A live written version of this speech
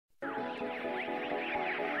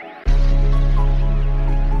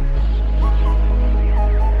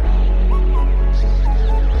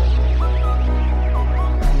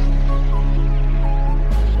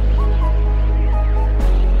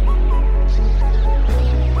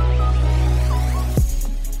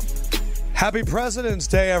Happy President's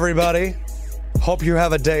Day, everybody. Hope you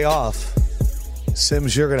have a day off.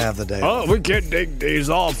 Sims, you're going to have the day off. Oh, we can't take days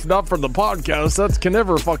off. Not for the podcast. That can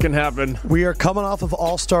never fucking happen. We are coming off of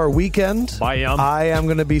All-Star Weekend. I am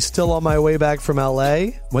going to be still on my way back from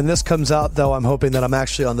L.A. When this comes out, though, I'm hoping that I'm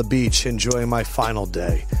actually on the beach enjoying my final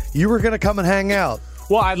day. You were going to come and hang out.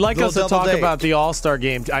 Well, I'd like us to talk date. about the All-Star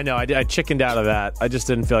game. I know, I chickened out of that. I just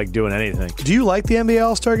didn't feel like doing anything. Do you like the NBA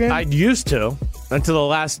All-Star game? I used to.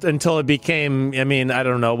 Until it became, I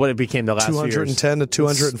don't know what it became the last 210 to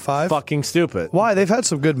 205? Fucking stupid. Why? They've had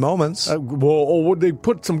some good moments. They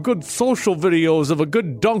put some good social videos of a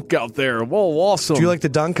good dunk out there. Whoa, awesome. Do you like the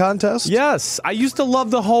dunk contest? Yes. I used to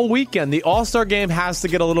love the whole weekend. The All-Star game has to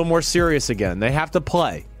get a little more serious again. They have to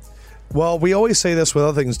play. Well, we always say this with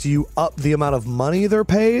other things. Do you up the amount of money they're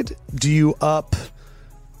paid? Do you up...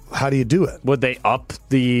 How do you do it? Would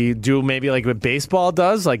they do maybe like what baseball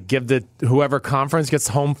does? Like give whoever conference gets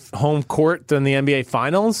home court in the NBA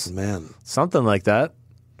Finals? Man. Something like that.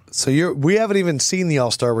 So we haven't even seen the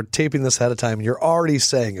All-Star. We're taping this ahead of time, and you're already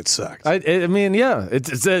saying it sucked. Yeah.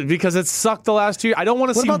 It's because it sucked the last 2 years. I don't want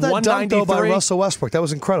to see 193. What about that dunk, though, by Russell Westbrook? That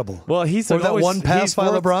was incredible. Well, that one pass by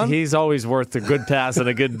LeBron? He's always worth a good pass and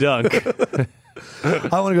a good dunk.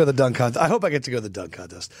 I want to go to the dunk contest. I hope I get to go to the dunk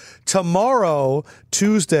contest. Tomorrow,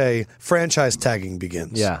 Tuesday, franchise tagging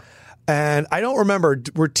begins. Yeah. And I don't remember,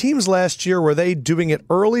 were teams last year, were they doing it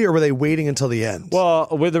early or were they waiting until the end? Well,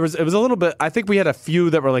 it was a little bit, I think we had a few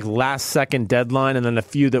that were like last second deadline and then a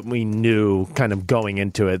few that we knew kind of going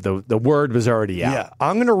into it. The word was already out. Yeah.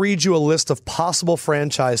 I'm going to read you a list of possible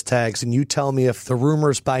franchise tags and you tell me if the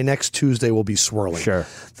rumors by next Tuesday will be swirling. Sure.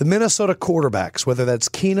 The Minnesota quarterbacks, whether that's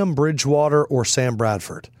Keenum, Bridgewater, or Sam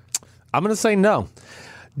Bradford. I'm going to say no.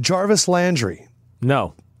 Jarvis Landry.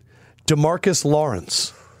 No. DeMarcus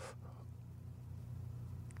Lawrence.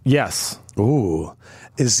 Yes. Ooh.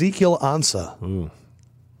 Ezekiel Ansah. Ooh.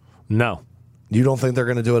 No. You don't think they're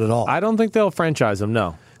going to do it at all? I don't think they'll franchise him,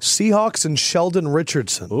 no. Seahawks and Sheldon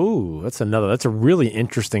Richardson. Ooh, that's a really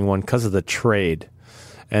interesting one because of the trade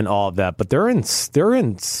and all of that. But they're in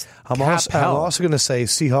I'm also going to say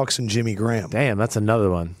Seahawks and Jimmy Graham. Damn, that's another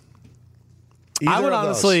one. I would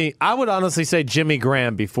honestly say Jimmy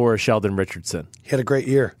Graham before Sheldon Richardson. He had a great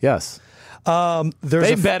year. Yes.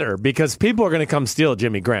 They better because people are going to come steal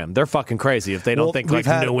Jimmy Graham. They're fucking crazy if they don't think like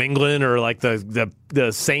New England or like the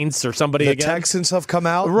Saints or somebody again. The Texans have come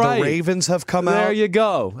out. Right. The Ravens have come out. There you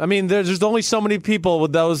go. There's only so many people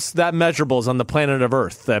with that measurables on the planet of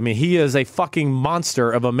Earth. He is a fucking monster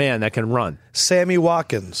of a man that can run. Sammy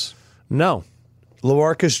Watkins. No.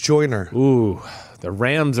 LaMarcus Joyner. Ooh. The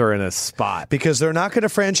Rams are in a spot. Because they're not going to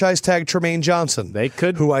franchise tag Tremaine Johnson. They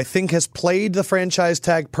could. Who I think has played the franchise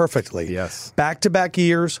tag perfectly. Yes. Back-to-back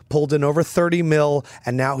years, pulled in over $30 million,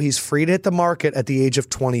 and now he's free to hit the market at the age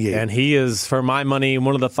of 28. And he is, for my money,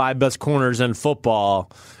 one of the 5 best corners in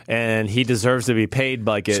football, and he deserves to be paid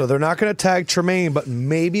like it. So they're not going to tag Tremaine, but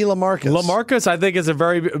maybe LaMarcus. LaMarcus, I think,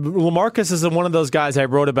 LaMarcus is one of those guys I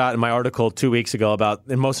wrote about in my article 2 weeks ago about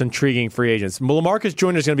the most intriguing free agents. LaMarcus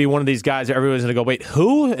Joyner is going to be one of these guys that everyone's going to go, wait,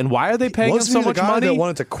 who and why are they paying him so much money? Wasn't he the guy that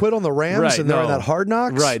wanted to quit on the Rams and they're in that Hard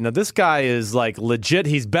Knocks? Right. Now, this guy is like legit.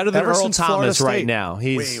 He's better than Earl Thomas right now.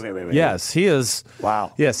 Wait. Yes, he is.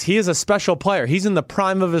 Wow. Yes, he is a special player. He's in the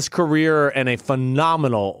prime of his career and a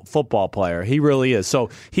phenomenal football player. He really is. So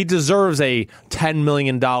he deserves a $10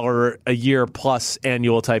 million a year plus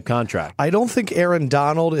annual type contract. I don't think Aaron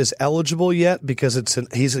Donald is eligible yet because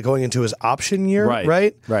he's going into his option year,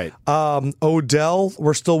 right? Right. Odell,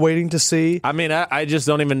 we're still waiting to see. I just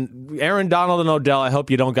don't even... Aaron Donald and Odell, I hope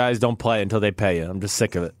you guys don't play until they pay you. I'm just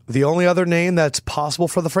sick of it. The only other name that's possible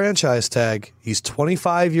for the franchise tag, he's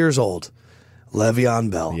 25 years old. Le'Veon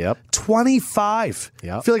Bell. Yep. 25.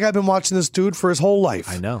 Yep. I feel like I've been watching this dude for his whole life.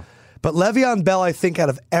 I know. But Le'Veon Bell, I think out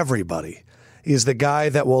of everybody, is the guy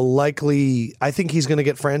that will likely, I think he's going to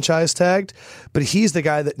get franchise tagged, but he's the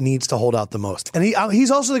guy that needs to hold out the most. And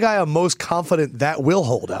he's also the guy I'm most confident that will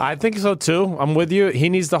hold out. I think so too. I'm with you. He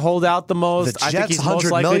needs to hold out the most. The Jets, I think he's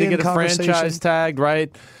most likely to get a franchise tagged,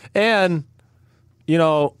 right? And,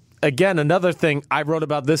 again, another thing, I wrote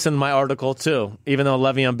about this in my article too, even though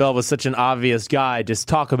Le'Veon Bell was such an obvious guy, just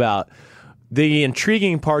talk about the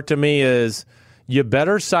intriguing part to me is you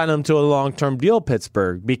better sign him to a long-term deal,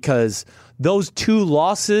 Pittsburgh, because those 2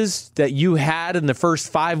 losses that you had in the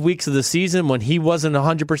first 5 weeks of the season when he wasn't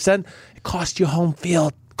 100%, it cost you home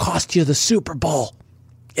field, cost you the Super Bowl.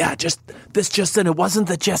 Yeah, just in. It wasn't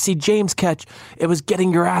the Jesse James catch. It was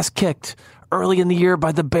getting your ass kicked early in the year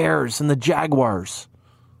by the Bears and the Jaguars.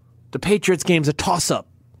 The Patriots game's a toss-up.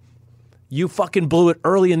 You fucking blew it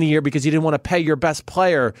early in the year because you didn't want to pay your best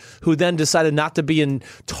player, who then decided not to be in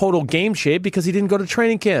total game shape because he didn't go to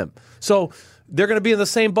training camp. So they're going to be in the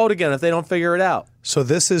same boat again if they don't figure it out. So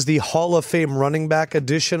this is the Hall of Fame running back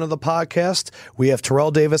edition of the podcast. We have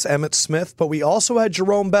Terrell Davis, Emmitt Smith, but we also had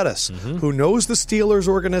Jerome Bettis, who knows the Steelers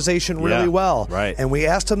organization really well. Right. And we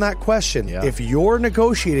asked him that question. Yeah. If you're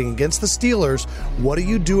negotiating against the Steelers, what do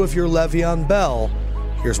you do if you're Le'Veon Bell?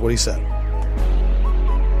 Here's what he said.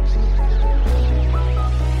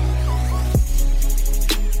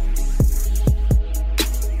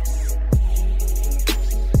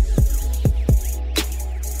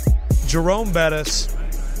 Jerome Bettis,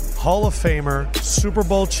 Hall of Famer, Super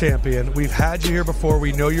Bowl champion. We've had you here before.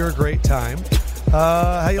 We know you're a great time.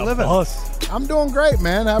 How you living? I'm doing great,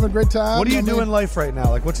 man. Having a great time. What do you do in life right now?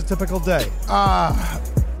 Like, what's a typical day?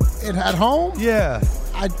 At home? Yeah.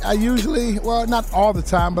 I usually, well, not all the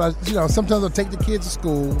time, but sometimes I'll take the kids to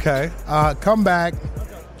school. Okay. Come back,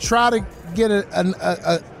 try to get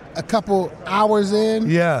a couple hours in.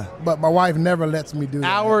 Yeah. But my wife never lets me do that.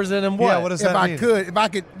 Hours in and what? Yeah, what does that mean? If I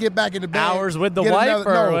could get back into bed. Hours with the wife,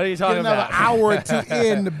 or what are you talking about? Get another hour or two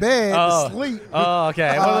in the bed to sleep. Oh, okay.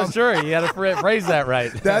 I wasn't sure. You had to phrase that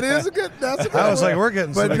right. That's a good I was like, we're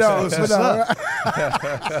getting some exclusive stuff.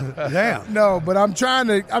 Damn. No, but I'm trying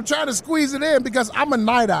to squeeze it in because I'm a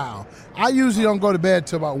night owl. I usually don't go to bed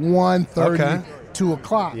till about 1:30, 2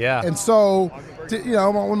 o'clock. Yeah. And so,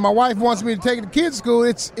 when my wife wants me to take the kids to school,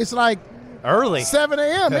 it's like early 7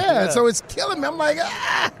 a.m. Yeah. So it's killing me. I'm like,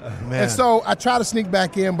 man. And so I try to sneak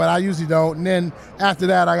back in, but I usually don't. And then after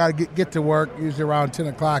that, I got to get to work. Usually around 10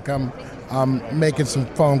 o'clock, I'm making some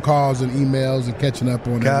phone calls and emails and catching up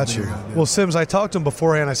on everything. Well, Sims, I talked to him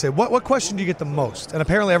beforehand. I said, what question do you get the most? And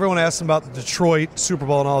apparently everyone asked him about the Detroit Super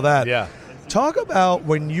Bowl and all that. Yeah. Talk about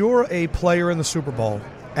when you're a player in the Super Bowl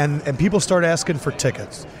and people start asking for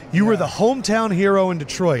tickets. You were the hometown hero in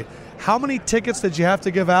Detroit. How many tickets did you have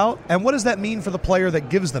to give out, and what does that mean for the player that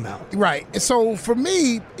gives them out? Right. So for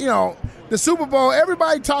me, the Super Bowl,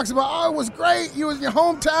 everybody talks about, oh, it was great. You was in your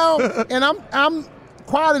hometown, and I'm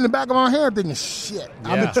quiet in the back of my head thinking, shit,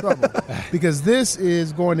 I'm in trouble because this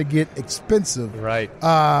is going to get expensive. Right.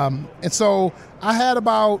 And so I had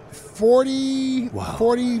about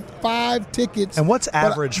 45 tickets. And what's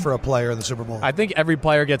average for a player in the Super Bowl? I think every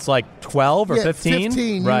player gets like 12 or 15.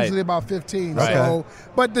 15, right. Usually about 15. Okay. So,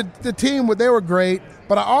 but the team, they were great.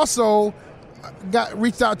 But I also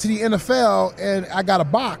reached out to the NFL, and I got a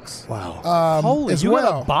box. Wow. Holy, you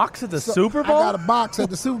got a box at the Super Bowl? I got a box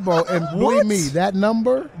at the Super Bowl, and believe me, that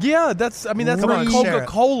number. Yeah, that's like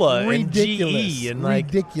Coca-Cola and GE and like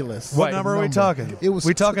ridiculous. What number are we talking? It was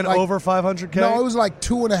talking like, over 500K? No, it was like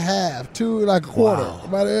 2.5, like a quarter. Wow.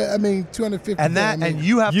 But I mean, 250. And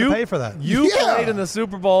you have to pay for that. You played in the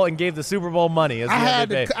Super Bowl and gave the Super Bowl money. I had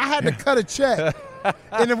to cut a check,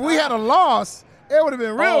 and if we had a loss, it would have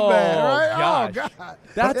been real bad, right? Gosh. Oh, God.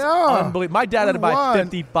 That's unbelievable. My dad had to buy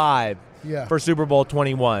 55 for Super Bowl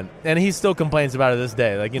 21, and he still complains about it this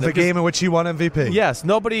day. Like, the game in which he won MVP. Yes,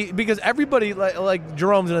 because everybody, like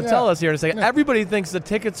Jerome's going to tell us here in a second, everybody thinks the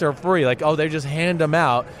tickets are free. Like, oh, they just hand them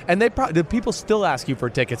out, and the people still ask you for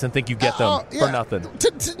tickets and think you get them for nothing.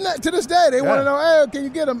 To this day, they want to know, hey, can you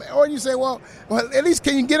get them? Or you say, well, at least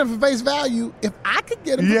can you get them for face value? If I could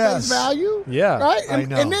get them for face value, right? I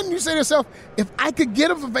know. And then you say to yourself, if I could get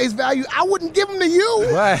them for face value, I wouldn't give them to you.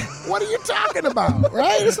 Right. What are you talking about,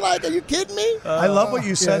 right? It's like, are you kidding me? I love what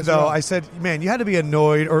you said, though. I said, man, you had to be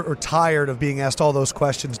annoyed or tired of being asked all those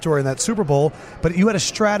questions during that Super Bowl, but you had a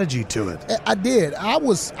strategy to it. I did. I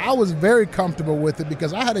was very comfortable with it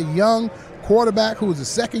because I had a young quarterback who was a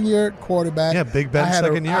second-year quarterback. Yeah, Big Ben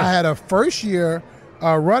second year. I had a first-year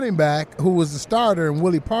running back who was the starter in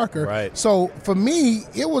Willie Parker. Right. So for me,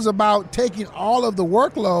 it was about taking all of the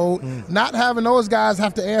workload, not having those guys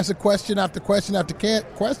have to answer question after question after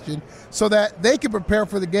question so that they could prepare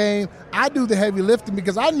for the game. I do the heavy lifting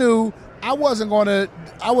because I knew I wasn't going to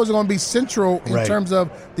be central in terms of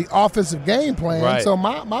the offensive game plan. Right. So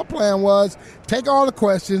my plan was take all the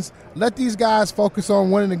questions, let these guys focus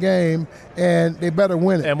on winning the game, and they better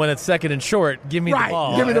win it. And when it's second and short, give me the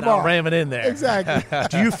ball. Give me the ball. I'll ram it in there. Exactly.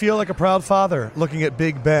 Do you feel like a proud father looking at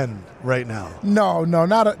Big Ben right now? No,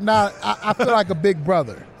 I feel like a big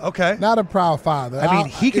brother. Okay. Not a proud father. I mean,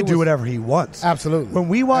 he can do whatever he wants. Absolutely. When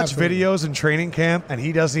we watch videos in training camp and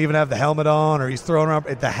he doesn't even have the helmet on or he's throwing around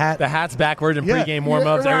at the hat. The hat's backwards in pregame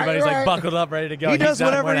warm-ups. Everybody's like buckled up, ready to go. He does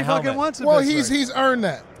whatever he fucking wants. Well, he's earned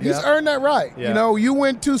that. He's earned that right. Yeah. You know, you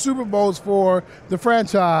win 2 Super Bowls for the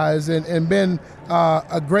franchise and been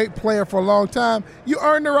a great player for a long time. You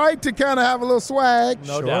earn the right to kind of have a little swag.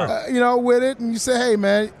 No doubt. With it. And you say, hey,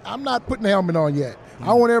 man, I'm not putting the helmet on yet.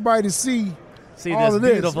 I want everybody to see all this of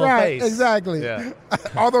this. beautiful right, face. Exactly. Yeah.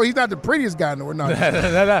 Although he's not the prettiest guy in the world. No,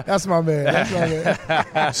 that's my man.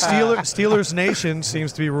 Steelers Nation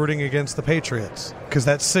seems to be rooting against the Patriots because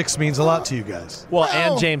that 6 means a lot to you guys. Well,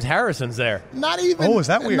 and James Harrison's there. Not even. Oh, is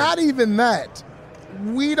that weird? Not even that.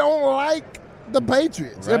 We don't like the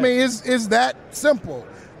Patriots. Right. I mean, it's that simple.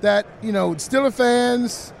 That Steelers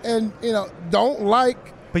fans and don't like.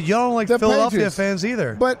 But you don't like the Philadelphia Patriots. fans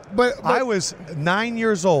either. But I was 9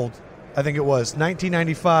 years old. I think it was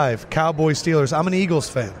 1995, Cowboys Steelers. I'm an Eagles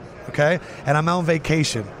fan, okay? And I'm on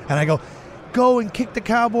vacation. And I go and kick the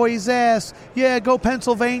Cowboys' ass. Yeah, go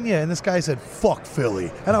Pennsylvania. And this guy said, fuck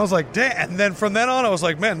Philly. And I was like, damn. And then from then on, I was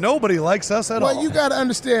like, man, nobody likes us at all. Well, you got to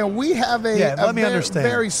understand, we have a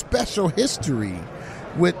very special history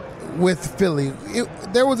with Philly.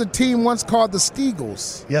 There was a team once called the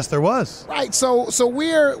Steagles. Yes, there was. Right. So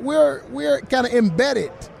we're kind of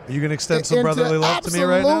embedded. Are you going to extend some brotherly love to me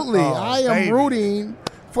right now? Absolutely. Oh, I am rooting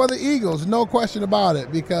for the Eagles, no question about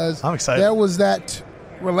it, because I'm excited. There was that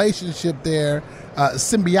relationship there,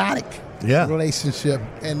 symbiotic relationship,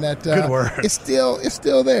 and that good word. It's still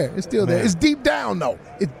there. It's still there. It's deep down though.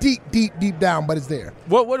 It's deep down, but it's there.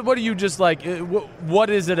 What do you just like? What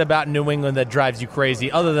is it about New England that drives you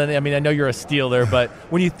crazy? Other than, I mean, I know you're a Steeler, but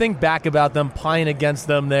when you think back about them, playing against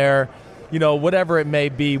them there, whatever it may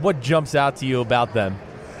be, what jumps out to you about them?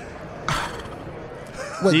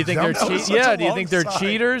 Do you think they're Do you think they're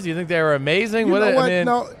cheaters? Do you think they're amazing?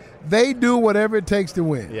 No, they do whatever it takes to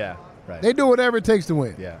win. Yeah, right. They do whatever it takes to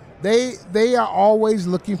win. Yeah. They are always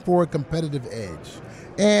looking for a competitive edge.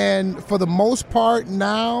 And for the most part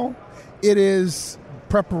now, it is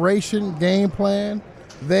preparation, game plan.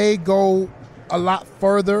 They go a lot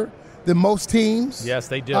further than most teams. Yes,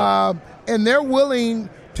 they do. And they're willing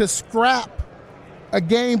to scrap a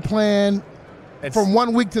game plan from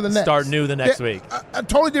 1 week to the next. Start new the next week. A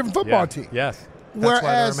totally different football team. Yes. That's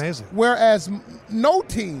why they're amazing. Whereas no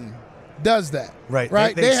team does that. Right.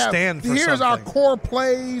 Right. They stand for here's something. our core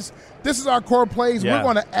plays. This is our core plays. Yeah.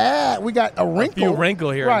 We're going to add. We got a wrinkle. A few wrinkle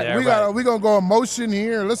here right. and there. We're going to go emotion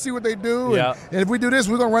here. Let's see what they do. Yeah. And if we do this,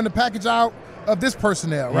 we're going to run the package out of this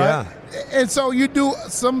personnel. Right. Yeah. And so you do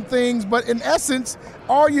some things, but in essence,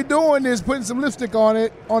 all you're doing is putting some lipstick on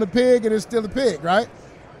a pig, and it's still a pig. Right.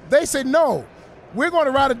 They say no. We're going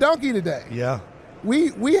to ride a donkey today. Yeah.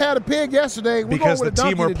 We had a pig yesterday. We're because going with the a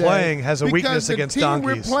team we're today playing has a weakness against donkeys.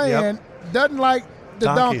 The team we're playing doesn't like the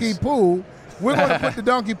Donkeys. donkey poo. We're going to put the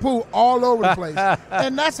donkey poo all over the place.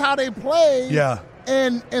 And that's how they play. Yeah.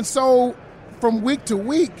 And so from week to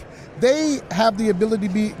week, they have the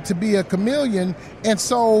ability to be a chameleon. And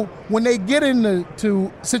so when they get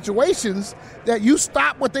into situations that you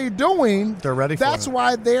stop what they're doing, they're ready for That's it.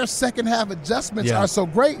 why their second half adjustments are so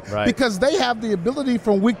great, because they have the ability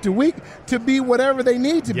from week to week to be whatever they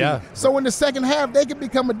need to be. So in the second half, they can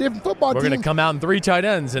become a different football team. We're going to come out in 3 tight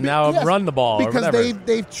ends and now run the ball. Because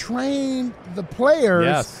they've trained the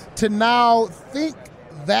players to now think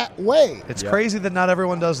that way. It's crazy that not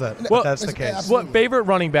everyone does that. Well, that's the case. What favorite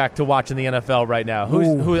running back to watch in the NFL right now?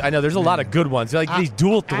 Who? I know there's a lot of good ones. Like these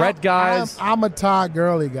dual threat guys. I'm a Todd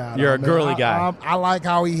Gurley guy. You're a Gurley guy. I like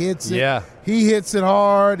how he hits it. Yeah. He hits it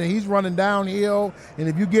hard, and he's running downhill. And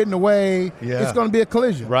if you get in the way, it's going to be a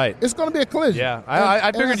collision. Right. It's going to be a collision. Yeah.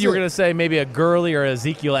 I figured you were going to say maybe a Gurley or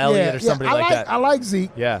Ezekiel Elliott or somebody like that. I like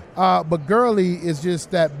Zeke. Yeah. But Gurley is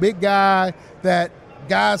just that big guy that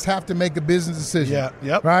guys have to make a business decision. Yeah.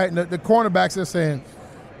 Yep. Right? And the cornerbacks are saying,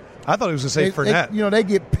 I thought he was going to say Fournette. They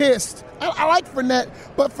get pissed. I like Fournette,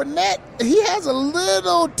 but Fournette, he has a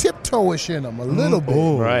little tiptoeish in him, a little bit.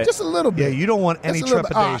 Right. Just a little bit. Yeah, you don't want any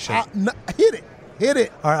trepidation. Hit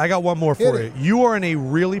it. All right, I got one more for you. You are in a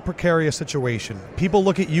really precarious situation. People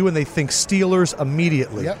look at you and they think Steelers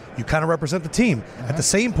immediately. Yep. You kind of represent the team. At the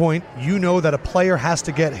same point, you know that a player has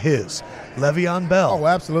to get his. Le'Veon Bell. Oh,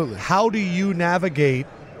 absolutely. How do you navigate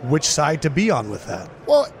which side to be on with that?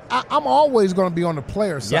 Well, I'm always going to be on the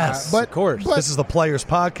player side. Yes, of course. This is the Players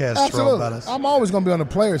Podcast, absolutely. Jerome Bettis. I'm always going to be on the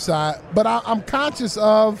player side, but I'm conscious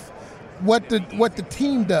of what the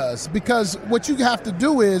team does, because what you have to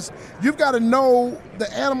do is you've got to know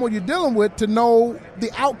the animal you're dealing with to know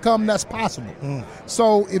the outcome that's possible.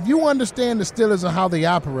 So if you understand the Steelers and how they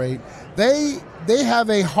operate, they have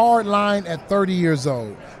a hard line at 30 years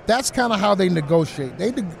old. That's kind of how they negotiate.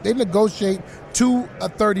 They negotiate to a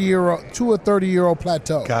 30-year-old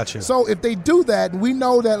plateau. Gotcha. So if they do that, we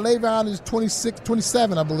know that Le'Veon is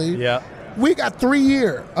 27, I believe. Yeah. We got a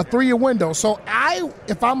 3-year window. So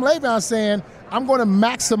if I'm Le'Veon saying I'm going to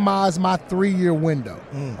maximize my 3-year window,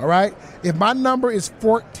 all right? If my number is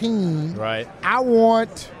 14, right, I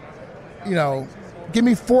want, give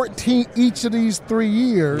me 14 each of these 3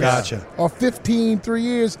 years. Gotcha. Or 15 3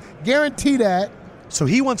 years. Guarantee that. So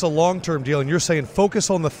he wants a long-term deal, and you're saying focus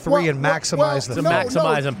on the three and maximize the to three.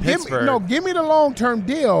 maximize in Pittsburgh. Give me the long-term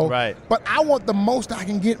deal. Right. But I want the most I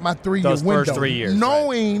can get my 3 year window. Those first 3 years.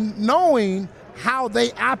 Knowing how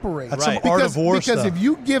they operate. That's some art of war because stuff. if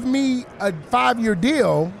you give me a 5-year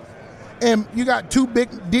deal and you got two big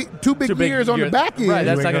years on the back end, right,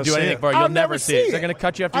 that's not going to do anything for you. You'll never see it. They're going to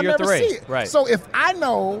cut you after year 3. Right. So if I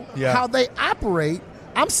know how they operate,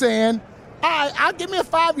 I'm saying, all right, I'll give me a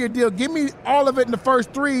 5-year deal. Give me all of it in the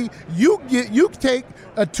first 3. You take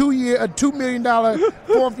a $2 million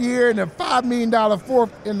fourth year and a $5 million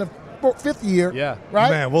fourth in the fifth year. Yeah. Right?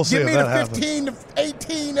 Man, we'll see Give if me that the happens. 15, the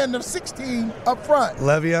 18, and the 16 up front.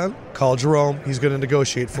 Le'Veon, call Jerome. He's going to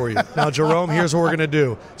negotiate for you. Now, Jerome, here's what we're going to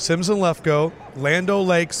do. Sims and Lefko, Lando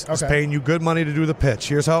Lakes is paying you good money to do the pitch.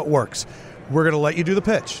 Here's how it works. We're going to let you do the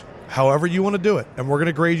pitch, however you want to do it, and we're going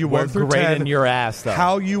to grade you 1 through 10. We're grading your ass, though.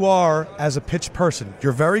 How you are as a pitch person.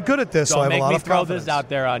 You're very good at this, so I have a lot of confidence. Don't make me throw this out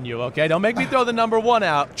there on you, okay? Don't make me throw the number 1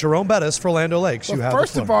 out. Jerome Bettis for Lando Lakes. Well, you have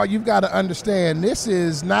first of all, you've got to understand this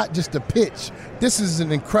is not just a pitch. This is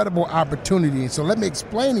an incredible opportunity. So let me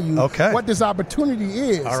explain to you what this opportunity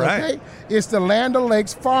is. All right. Okay? It's the Land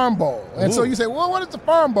O'Lakes Farm Bowl. And so you say, well, what is the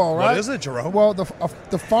Farm Bowl, right? What is it, Jerome? Well, the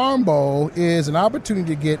Farm Bowl is an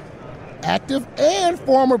opportunity to get active and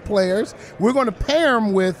former players. We're going to pair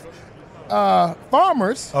them with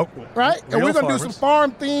farmers, right? And we're going to do some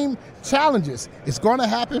farm-themed challenges. It's going to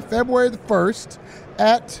happen February the 1st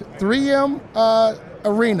at 3M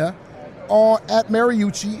Arena at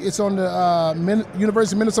Mariucci. It's on the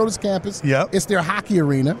University of Minnesota's campus. Yep. It's their hockey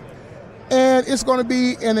arena. And it's going to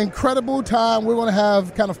be an incredible time. We're going to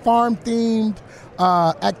have kind of farm-themed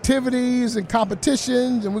activities and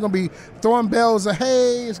competitions, and we're going to be throwing bales of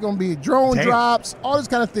hay. It's going to be drone drops, all these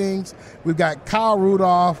kind of things. We've got Kyle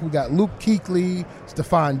Rudolph. We've got Luke Kuechly,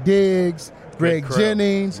 Stephon Diggs, Greg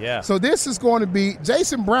Jennings. Yeah. So this is going to be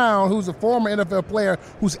Jason Brown, who's a former NFL player,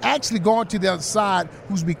 who's actually gone to the other side,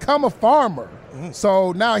 who's become a farmer.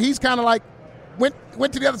 So now he's kind of like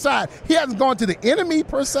went to the other side. He hasn't gone to the enemy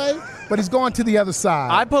per se, but he's gone to the other side.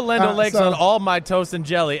 I put Land O'Lakes on all my toast and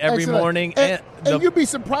jelly every morning. And you'd be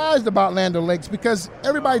surprised about Land O'Lakes because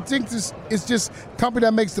everybody thinks it's just a company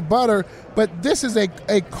that makes the butter, but this is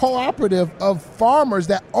a cooperative of farmers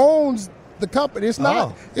that owns the company. It's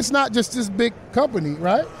not just this big company,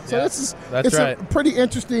 right? So it's a pretty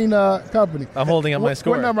interesting company. I'm holding up my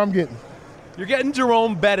score. What number I'm getting? You're getting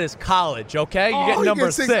Jerome Bettis College, okay? You're getting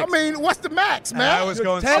number 6. I mean, what's the max, man? I was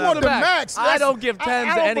going 10 I want the max. I don't give 10s to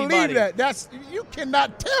anybody. I don't believe that. You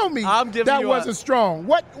cannot tell me that wasn't strong.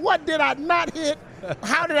 What did I not hit?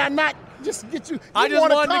 How did I not just get you? I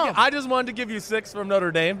just wanted to give you 6 from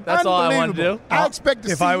Notre Dame. That's all I wanted to do. I expect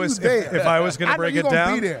to see you there. If I was going to break it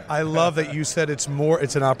down, I love that you said it's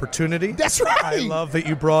an opportunity. That's right. I love that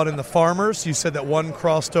you brought in the farmers. You said that one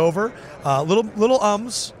crossed over. Little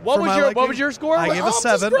ums. What was your score? I gave a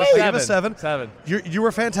 7. I gave a 7. 7. You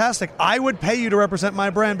were fantastic. I would pay you to represent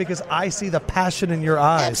my brand because I see the passion in your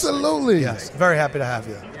eyes. Absolutely. Yes. Very happy to have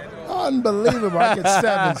you. Unbelievable. I get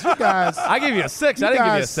 7s. You guys. I gave you a 6. I didn't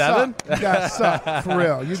give you a 7. You guys suck. For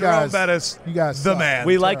real. You Jerome guys. Bettis, you guys the suck. man.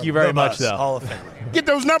 We like you very The much, bus. though. Hall of Famer. Get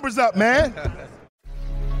those numbers up, man.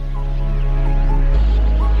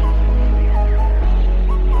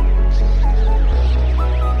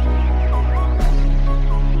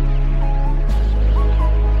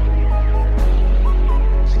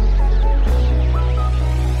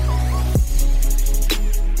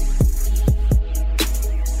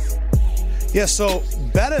 Yeah, so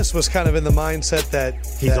Bettis was kind of in the mindset that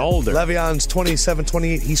he's older. Le'Veon's 27,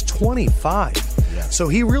 28. He's 25. Yeah. So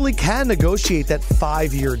he really can negotiate that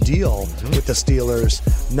 5-year deal with the Steelers,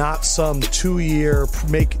 not some 2-year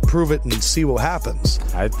prove it and see what happens.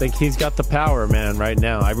 I think he's got the power, man, right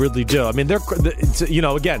now. I really do. I mean,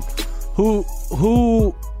 again,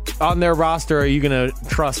 who on their roster are you going to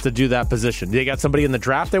trust to do that position? They got somebody in the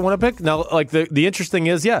draft they want to pick? Now, like the interesting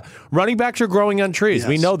is, running backs are growing on trees. Yes.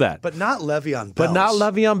 We know that. But not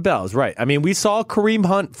Le'Veon Bell. Right. I mean, we saw Kareem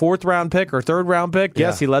Hunt, 4th-round pick or 3rd-round pick.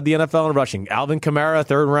 Yes, he led the NFL in rushing. Alvin Kamara,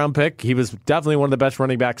 3rd-round pick. He was definitely one of the best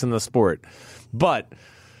running backs in the sport. But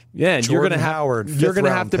you're going to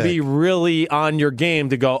have to be really on your game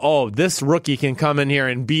to go, oh, this rookie can come in here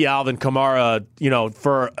and be Alvin Kamara,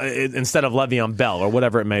 instead of Le'Veon Bell or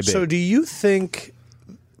whatever it may be. So do you think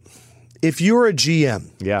if you're a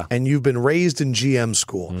GM and you've been raised in GM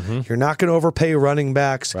school, you're not going to overpay running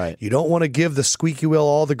backs. Right. You don't want to give the squeaky wheel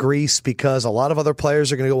all the grease because a lot of other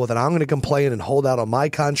players are going to go, well, then I'm going to complain and hold out on my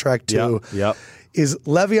contract too. Yep. is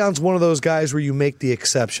Le'Veon's one of those guys where you make the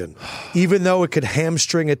exception, even though it could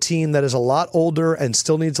hamstring a team that is a lot older and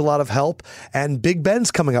still needs a lot of help. And Big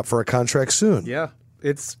Ben's coming up for a contract soon. Yeah,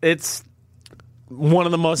 it's one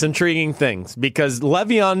of the most intriguing things because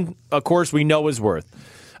Le'Veon, of course, we know his worth.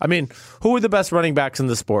 I mean, who are the best running backs in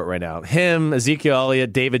the sport right now? Him, Ezekiel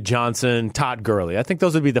Elliott, David Johnson, Todd Gurley. I think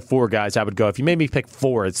those would be the 4 guys I would go. If you made me pick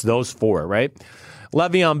 4, it's those 4, right?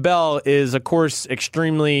 Le'Veon Bell is, of course,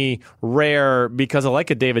 extremely rare because, like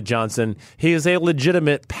a David Johnson, he is a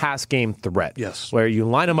legitimate pass game threat. Yes. Where you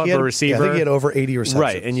line him up a receiver. I think he had over 80 receptions.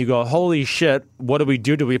 Right, and you go, holy shit, what do we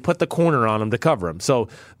do? Do we put the corner on him to cover him? So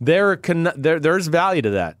there's value to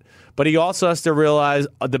that. But he also has to realize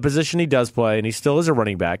the position he does play, and he still is a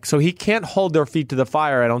running back. So he can't hold their feet to the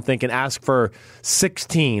fire, I don't think, and ask for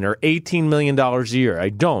 $16 or $18 million a year. I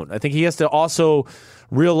don't. I think he has to also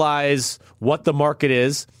realize what the market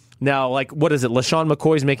is. Now, like, what is it? LaShawn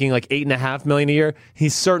McCoy's making like $8.5 million a year. He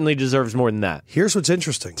certainly deserves more than that. Here's what's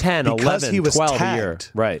interesting. 10, because 11, he was 12 tagged, a year.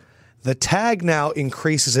 Right. The tag now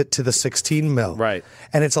increases it to the $16 million. Right.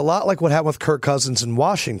 And it's a lot like what happened with Kirk Cousins in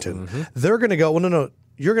Washington. Mm-hmm. They're going to go, well, no,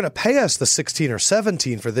 you're going to pay us the 16 or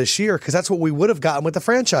 17 for this year because that's what we would have gotten with the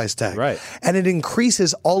franchise tag. Right. And it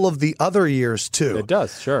increases all of the other years, too. It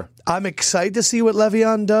does, sure. I'm excited to see what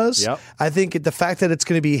Le'Veon does. Yep. I think the fact that it's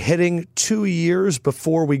going to be hitting 2 years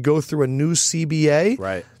before we go through a new CBA.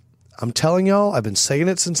 Right. I'm telling y'all, I've been saying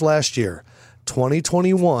it since last year.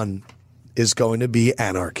 2021 is going to be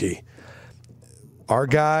anarchy. Our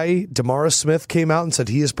guy, DeMaurice Smith, came out and said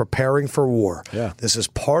he is preparing for war. Yeah. This is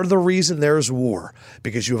part of the reason there's war,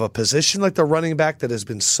 because you have a position like the running back that has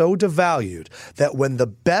been so devalued that when the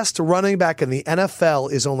best running back in the NFL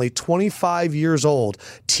is only 25 years old,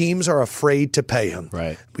 teams are afraid to pay him.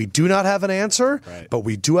 Right. We do not have an answer, but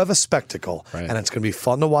we do have a spectacle, and it's going to be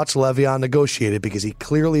fun to watch Le'Veon negotiate it because he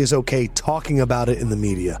clearly is okay talking about it in the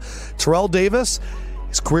media. Terrell Davis,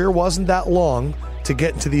 his career wasn't that long to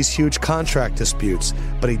get into these huge contract disputes,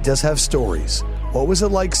 but he does have stories. What was it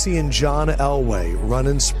like seeing John Elway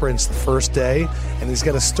running sprints the first day? And he's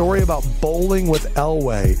got a story about bowling with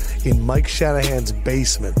Elway in Mike Shanahan's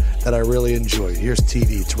basement that I really enjoyed. Here's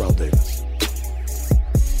TD Terrell Davis.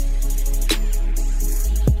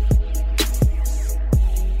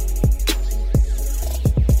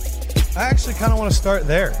 I actually kind of want to start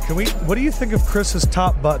there. What do you think of Chris's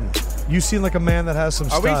top button? You seem like a man that has some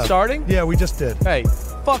style. Are we starting? Yeah, we just did. Hey,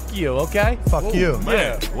 fuck you, okay? Fuck you.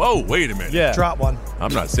 Man. Yeah. Whoa, wait a minute. Yeah. Drop one.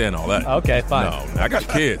 I'm not saying all that. Okay, fine. No, I got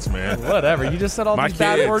kids, man. Whatever. You just said all these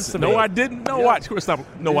bad words to me. No, I didn't. No, I didn't say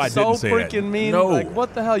that. So freaking mean. No. Like,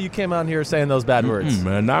 what the hell? You came out here saying those bad words.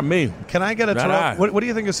 Man, not me. Can I get a Terrell? What do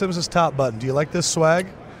you think of Sims' top button? Do you like this swag?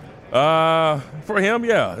 For him,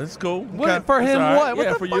 yeah, it's cool. What, for him, right. what?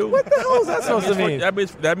 Yeah, what for fuck? you. What the hell is that supposed to mean?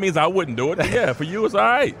 That means I wouldn't do it. But yeah, for you, it's all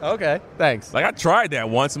right. Okay, thanks. Like, I tried that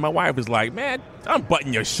once, and my wife was like, man,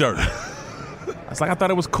 unbutton your shirt. I was like, I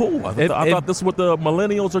thought it was cool. I thought this is what the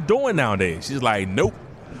millennials are doing nowadays. She's like, nope.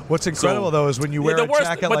 What's incredible, though, is when you wear a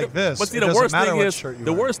jacket like this, but see, it doesn't matter what shirt you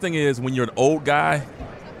wear. The worst thing is when you're an old guy.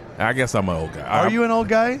 I guess I'm an old guy. Are you an old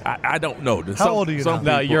guy? I don't know. How old are you now?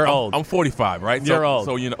 No, you're old. I'm 45, right? You're old.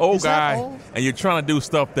 So you're an old guy, and you're trying to do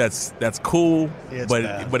stuff that's cool,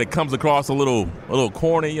 but it comes across a little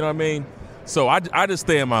corny. You know what I mean? So I just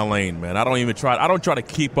stay in my lane, man. I don't try to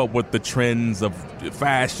keep up with the trends of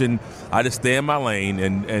fashion. I just stay in my lane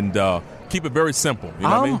and keep it very simple. You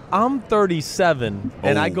know what I mean? I'm 37,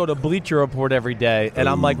 and I go to Bleacher Report every day, and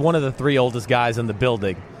I'm like one of the 3 oldest guys in the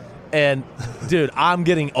building. And, dude, I'm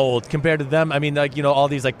getting old compared to them. I mean, like, you know, all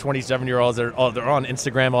these, like, 27-year-olds, they're on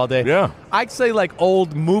Instagram all day. Yeah. I'd say, like,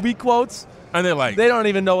 old movie quotes. And they're like... They don't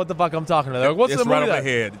even know what the fuck I'm talking about. They're like, what's the movie? Right over my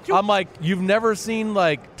head. I'm like, you've never seen,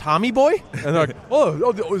 like, Tommy Boy? And they're like,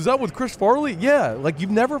 oh, is that with Chris Farley? Yeah. Like, you've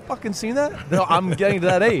never fucking seen that? No, I'm getting to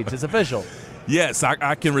that age. It's official. Yes,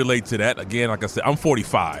 I can relate to that. Again, like I said, I'm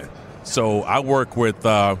 45. So I work with,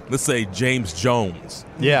 let's say, James Jones.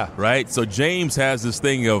 Yeah. Right? So James has this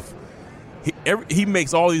thing of... He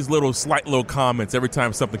makes all these slight little comments every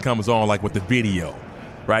time something comes on, like with the video,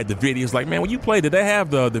 right? The video's like, man, when you play, did they have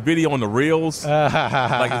the video on the reels?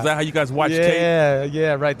 Like, is that how you guys watch tape?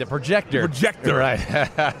 Yeah, right. The projector. Right.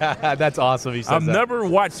 That's awesome. He says I've never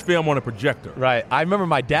watched film on a projector. Right. I remember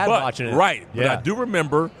my dad watching it. Right. Yeah. But I do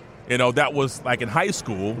remember, that was like in high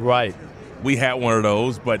school. Right. We had one of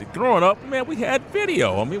those, but growing up, man, we had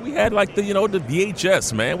video. I mean, we had like the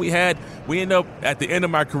VHS, man. We ended up at the end of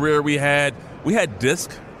my career, we had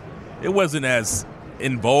disc. It wasn't as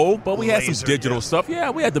in vogue, but we had some Laser digital disc. stuff. Yeah,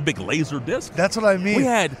 we had the big laser disc. That's what I mean. We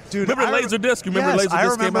had, dude. remember laser disc? You remember laser I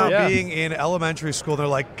disc came remember out? being in elementary school. They're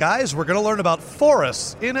like, guys, we're going to learn about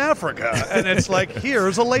forests in Africa, and it's like,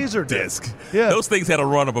 here's a laser disc. Yeah, those things had a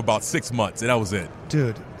run of about 6 months, and that was it.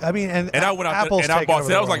 Dude, I mean, and I went out Apple's and I bought. over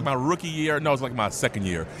That was the like my rookie year. No, it was like my second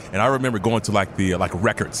year. And I remember going to like the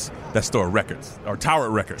records, that store Records or Tower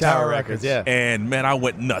Records. Tower Records, yeah. And man, I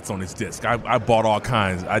went nuts on this disc. I bought all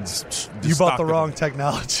kinds. I just you bought the stocked wrong them.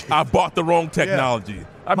 technology. I bought the wrong technology. Yeah.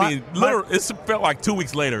 I mean, literally, it felt like 2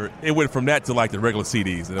 weeks later, it went from that to like the regular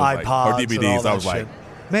CDs and it was iPods like, or and DVDs. all I was that like, shit.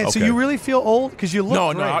 Man, okay. so you really feel old because you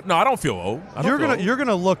look great. No, I don't feel old. You're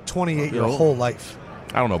gonna look 28 your whole life.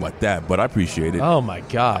 I don't know about that, but I appreciate it. Oh my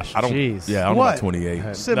gosh! I don't. Jeez. Yeah, I don't know about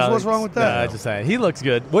 28. Sims, what's wrong with that? Just saying, he looks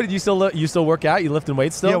good. What did you still work out? You lifting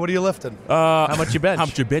weights still? Yeah, what are you lifting? How much you bench? How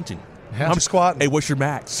much you benching? I'm squatting. Hey, what's your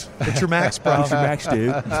max? What's your max, bro? What's your max, dude?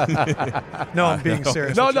 No, I'm being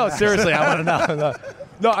serious. No, seriously, I want to know.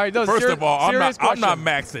 No, all right. No, First of all, I'm not question.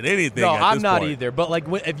 maxing anything. No, at I'm this not point. either. But like,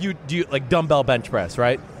 if you do like dumbbell bench press,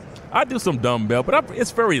 right? I do some dumbbell, but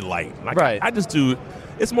it's very light. Like, right. I just do.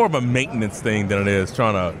 It's more of a maintenance thing than it is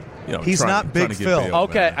trying to. He's not Big to get Phil. built,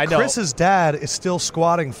 Okay, man. I know. Chris's dad is still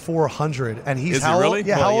squatting 400, and he's Is he how really? old?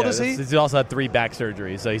 Yeah, how old is he? He also had 3 back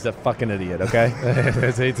surgeries, so he's a fucking idiot. Okay,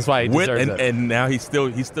 that's why he deserves it. And now he's still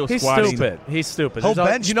He's squatting. stupid. He's stupid. He'll There's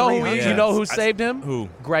bench you know 300. you know who Yes. saved him? Who?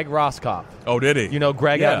 Greg Roscoff. Oh, did he? You know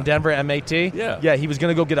Greg out in Denver, MAT? Yeah. He was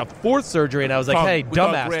going to go get a 4th surgery, and I was like, hey, we call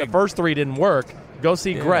dumbass, Greg. the first 3 didn't work. Go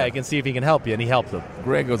see Greg and see if he can help you, and he helped him.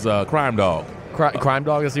 Greg was a crime dog. Crime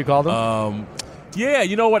dog, as you called him? Yeah,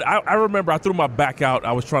 you know what? I remember I threw my back out.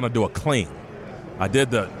 I was trying to do a clean. I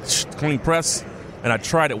did the clean press, and I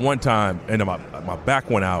tried it one time, and my back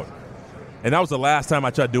went out. And that was the last time I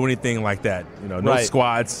tried to do anything like that. No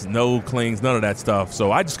squats, no cleans, none of that stuff.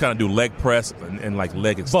 So I just kind of do leg press and like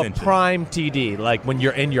leg extension. But prime TD, like when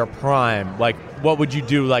you're in your prime, like what would you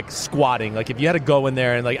do like squatting? Like if you had to go in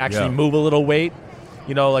there and like actually move a little weight,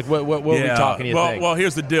 like what are we talking, you think? Well,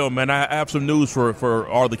 here's the deal, man. I have some news for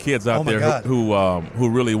all the kids out there who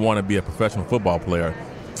really want to be a professional football player.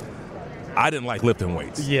 I didn't like lifting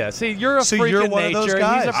weights. Yeah, see, you're a freak you're of one nature. of those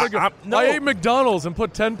guys. He's a freak of, I ate McDonald's and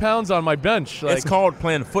put 10 pounds on my bench. Like, It's called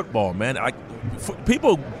playing football, man. I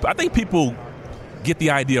think people get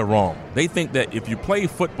the idea wrong. They think that if you play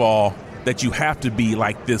football, that you have to be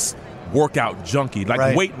like this workout junkie,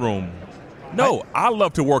 like weight room. No, I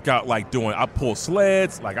love to work out like I pull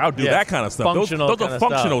sleds, like I'll do that kind of stuff. Those are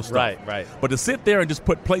functional stuff. Right. But to sit there and just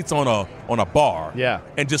put plates on a bar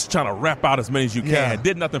and just trying to rep out as many as you can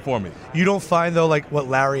did nothing for me. You don't find, though, like what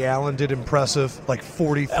Larry Allen did impressive, like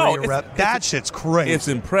 43 rep? That shit's crazy. It's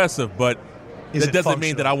impressive, but that doesn't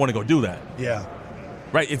mean that I want to go do that. Yeah.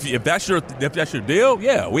 Right? If that's your deal,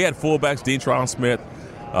 yeah. We had fullbacks, Dean Smith.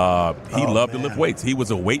 He loved to lift weights. He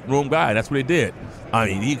was a weight room guy. That's what he did. I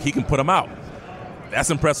mean, he can put them out. That's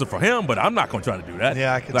impressive for him, but I'm not going to try to do that.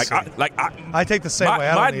 Yeah, I can see. I take the same way.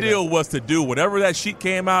 My deal was to do whatever that sheet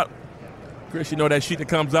came out. Chris, you know that sheet that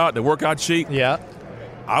comes out, the workout sheet? Yeah.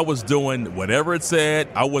 I was doing whatever it said.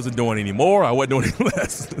 I wasn't doing any more. I wasn't doing any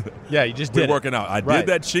less. Yeah, you just did working out. I did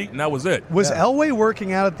that sheet, and that was it. Was Elway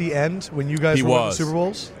working out at the end when you guys were winning the Super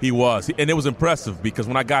Bowls? He was. And it was impressive because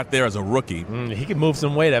when I got there as a rookie. He could move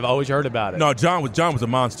some weight. I've always heard about it. No, John was a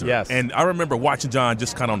monster. Yes. And I remember watching John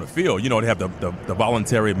just kind of on the field. They have the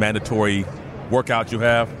voluntary, mandatory workout you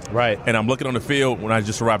have. Right. And I'm looking on the field when I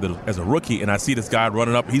just arrived as a rookie, and I see this guy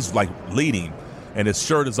running up. He's like leading. And his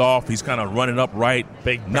shirt is off. He's kind of running up right.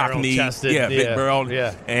 Big knock-knee. Yeah, big barrel.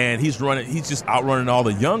 Yeah. And he's just outrunning all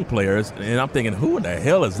the young players. And I'm thinking, who in the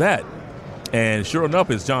hell is that? And sure enough,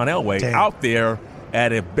 it's John Elway out there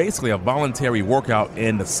at basically a voluntary workout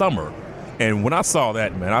in the summer. And when I saw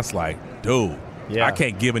that, man, I was like, dude, I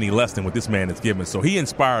can't give any less than what this man is giving. So he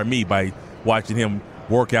inspired me by watching him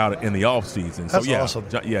work out in the off season. That's awesome.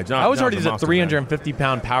 John. I was already a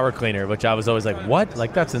 350-pound power cleaner, which I was always like, what?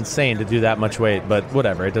 Like, that's insane to do that much weight. But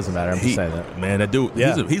whatever, it doesn't matter. I'm just saying that. Man, that dude,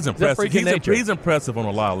 he's impressive. He's impressive on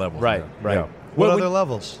a lot of levels. Right. Yeah. What other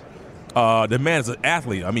levels? The man is an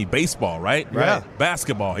athlete. I mean, baseball, right? Yeah.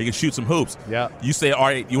 Basketball. He can shoot some hoops. Yeah. You say, all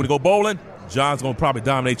right, you want to go bowling? John's going to probably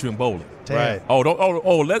dominate you in bowling. Right. Oh,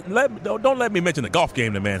 don't let me mention the golf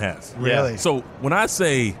game the man has. Really? So when I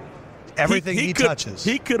say everything he touches,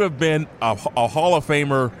 he could have been a Hall of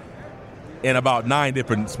Famer in about 9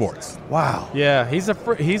 different sports. Wow. Yeah, he's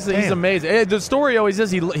amazing. The story always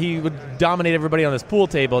is he would dominate everybody on his pool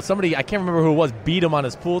table. Somebody, I can't remember who it was, beat him on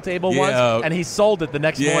his pool table once, and he sold it the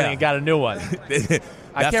next morning and got a new one.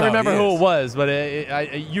 I can't remember who it was, but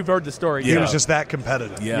you've heard the story. He was just that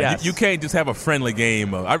competitive. Yeah, yes. You can't just have a friendly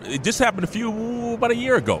game. It just happened about a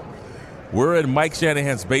year ago. We're in Mike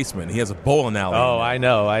Shanahan's basement. He has a bowling alley. Oh, I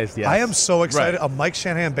know. I am so excited. Right. A Mike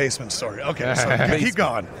Shanahan basement story. Okay, so keep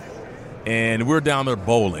going. And we're down there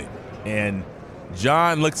bowling. And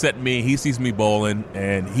John looks at me. He sees me bowling,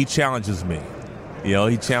 and he challenges me.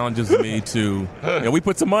 He challenges me to, we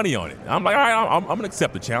put some money on it. I'm like, all right, I'm going to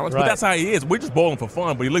accept the challenge. Right. But that's how he is. We're just bowling for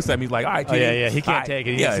fun. But he looks at me, he's like, all right, kid. He can't take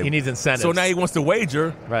it. He needs incentives. So now he wants to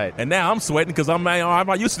wager. Right. And now I'm sweating because I'm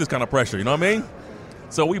not used to this kind of pressure. You know what I mean?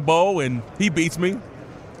 So we bowl, and he beats me.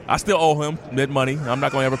 I still owe him that money. I'm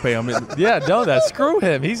not going to ever pay him. Screw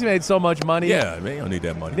him. He's made so much money. Yeah, man, you don't need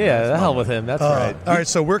that money. Yeah, the hell with him. That's right. All right,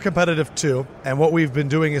 so we're competitive too, and what we've been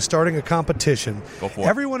doing is starting a competition. Go for it.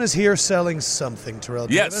 Everyone is here selling something,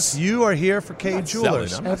 Terrell. Yes. You are here for K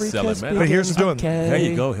Jewelers. I'm not selling, man. But here's the doing. There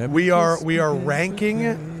you go. We are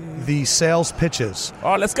ranking the sales pitches.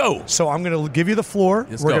 All right, let's go. So I'm going to give you the floor.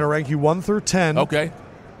 We're going to rank you 1 through 10. Okay.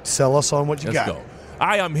 Sell us on what you got. Let's go.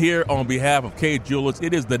 I am here on behalf of K Jewelers.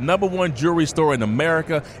 It is the #1 jewelry store in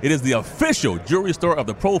America. It is the official jewelry store of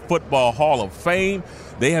the Pro Football Hall of Fame.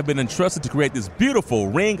 They have been entrusted to create this beautiful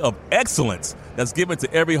ring of excellence that's given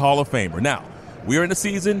to every Hall of Famer. Now, we are in the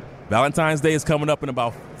season. Valentine's Day is coming up in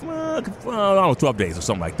about 12 days or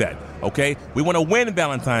something like that. Okay? We want to win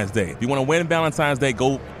Valentine's Day. If you want to win Valentine's Day,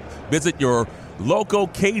 go visit your local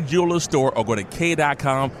K Jewelers store or go to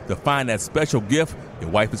K.com to find that special gift your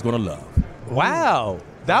wife is going to love. Wow.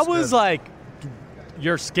 That was good.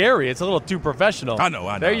 You're scary. It's a little too professional. I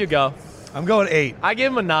know. There you go. I'm going 8. I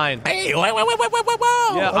give him a 9. Hey, whoa.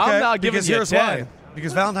 Yeah, okay. I'm not giving you a 10. Why.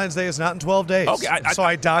 Because Valentine's Day is not in 12 days. Okay, so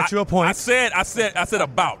I docked you a point. I said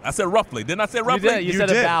about. I said roughly. Didn't I say roughly? You said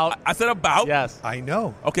about. I said about. Yes. I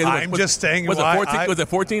know. Okay. I'm just saying. Was it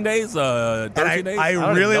 14 days? 13 days? I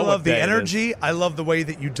really love the energy. I love the way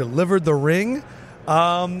that you delivered the ring.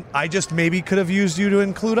 I just maybe could have used you to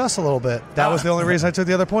include us a little bit. That was the only reason I took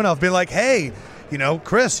the other point off. Being like, hey,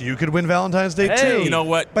 Chris, you could win Valentine's Day too. You know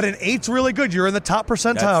what? But an 8's really good. You're in the top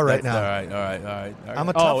percentile right now. All right. I'm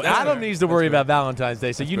a tough Adam needs to worry about Valentine's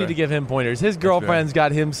Day, so you need to give him pointers. His girlfriend's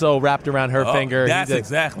got him so wrapped around her finger. That's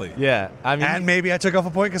exactly. Yeah. And maybe I took off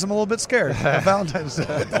a point because I'm a little bit scared of Valentine's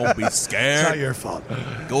Day. Don't be scared. It's not your fault.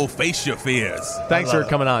 Go face your fears. Thanks for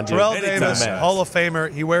coming on, dude. Terrell Davis, Hall of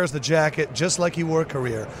Famer. He wears the jacket just like he wore a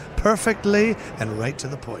career. Perfectly and right to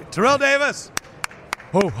the point. Terrell Davis.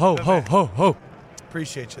 Ho, ho, ho, ho, ho.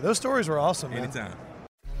 Appreciate you. Those stories were awesome, man. Anytime.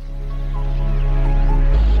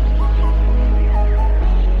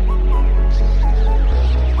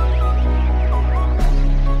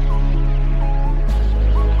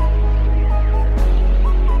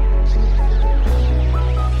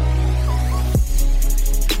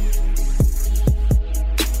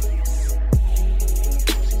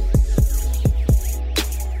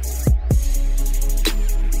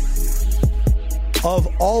 Of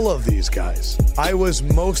all of these guys, I was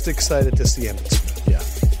most excited to see Emmitt Smith. Yeah.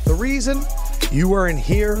 The reason you weren't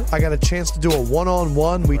here, I got a chance to do a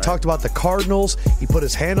one-on-one. We talked about the Cardinals. He put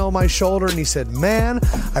his hand on my shoulder and he said, man,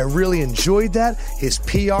 I really enjoyed that. His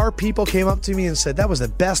PR people came up to me and said, that was the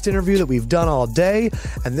best interview that we've done all day.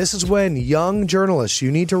 And this is when young journalists,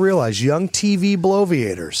 you need to realize, young TV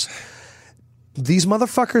bloviators, these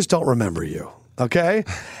motherfuckers don't remember you. Okay?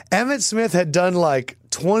 Emmitt Smith had done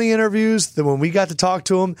 20 interviews. Then when we got to talk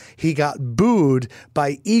to him, he got booed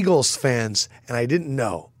by Eagles fans, and I didn't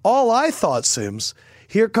know. All I thought, Sims,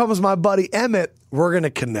 here comes my buddy Emmitt. We're going to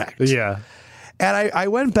connect. Yeah. And I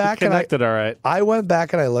went back all right. I went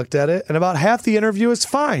back and I looked at it, and about half the interview is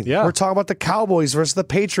fine. Yeah. We're talking about the Cowboys versus the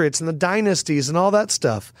Patriots and the dynasties and all that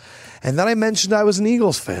stuff. And then I mentioned I was an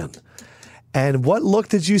Eagles fan. And what look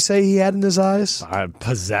did you say he had in his eyes? I'm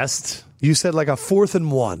possessed. You said a 4th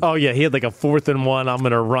and 1. Oh, yeah. He had a 4th and 1. I'm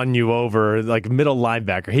going to run you over, middle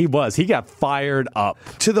linebacker. He got fired up.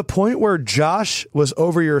 To the point where Josh was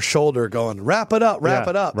over your shoulder going, wrap it up. Right.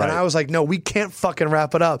 And I was like, no, we can't fucking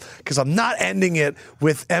wrap it up because I'm not ending it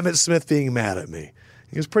with Emmitt Smith being mad at me.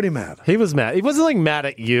 He was pretty mad. He was mad. He wasn't mad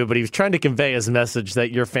at you, but he was trying to convey his message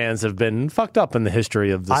that your fans have been fucked up in the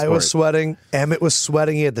history of the sport. I was sweating. Emmitt was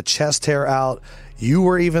sweating. He had the chest hair out. You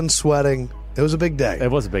were even sweating. It was a big day.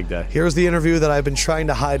 It was a big day. Here's the interview that I've been trying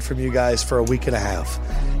to hide from you guys for a week and a half.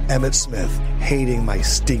 Emmitt Smith hating my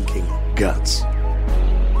stinking guts.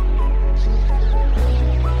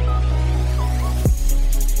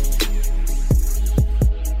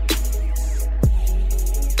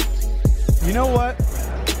 You know what?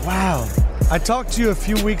 Wow. I talked to you a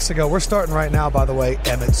few weeks ago. We're starting right now, by the way,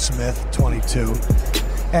 Emmitt Smith, 22.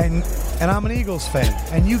 And I'm an Eagles fan.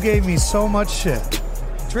 And you gave me so much shit.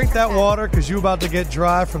 Drink that water because you're about to get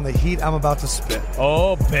dry from the heat I'm about to spit.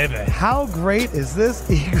 Oh, baby. How great is this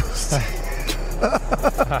Eagles?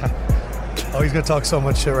 Oh, he's going to talk so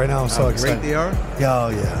much shit right now. I'm so excited. How great they are? Oh,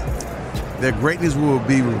 yeah. Their greatness will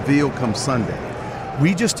be revealed come Sunday.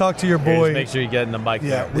 We just talked to your boy. Just make sure you get in the mic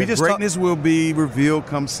there. Their greatness will be revealed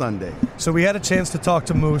come Sunday. So we had a chance to talk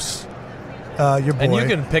to Moose, your boy. And you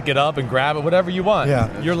can pick it up and grab it, whatever you want.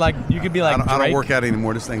 Yeah. You're like, you could be like I don't Drake. work out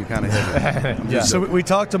anymore. This thing is kind of heavy. Yeah. So we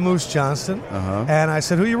talked to Moose Johnston, and I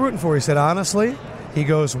said, who are you rooting for? He said, honestly, he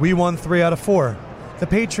goes, we won 3 out of 4. The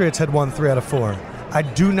Patriots had won 3 out of 4. I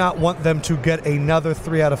do not want them to get another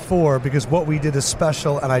 3 out of 4 because what we did is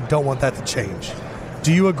special, and I don't want that to change.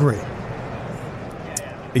 Do you agree?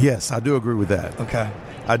 Yes, I do agree with that. Okay.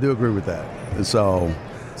 I do agree with that. So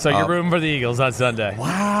you're rooting for the Eagles on Sunday.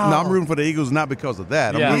 Wow. No, I'm rooting for the Eagles not because of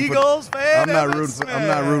that. Yeah. Eagles fan. I'm not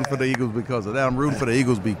rooting for the Eagles because of that. I'm rooting for the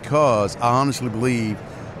Eagles because I honestly believe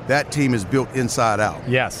that team is built inside out.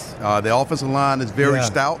 Yes. The offensive line is very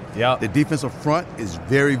stout. Yep. The defensive front is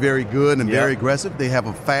very, very good and very aggressive. They have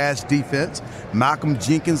a fast defense. Malcolm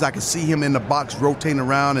Jenkins, I can see him in the box rotating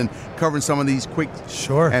around and covering some of these quick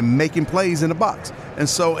and making plays in the box.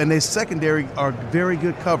 And their secondary are very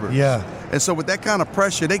good covers. Yeah. And so with that kind of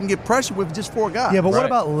pressure, they can get pressure with just 4 guys. Yeah, but what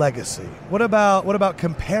about legacy? What about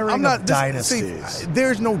comparing dynasties?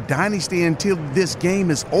 There's no dynasty until this game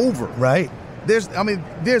is over. Right. There's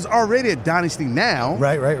already a dynasty now.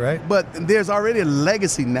 Right. But there's already a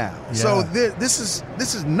legacy now. Yeah. So this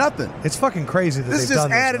is nothing. It's fucking crazy that this is they've just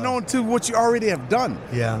done adding this, on to what you already have done.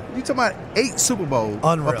 Yeah. You're talking about 8 Super Bowl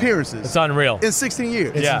Unreal. appearances. It's unreal. In 16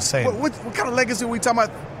 years. It's insane. What kind of legacy are we talking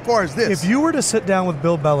about as far as this? If you were to sit down with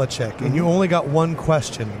Bill Belichick and you only got one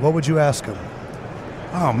question, what would you ask him?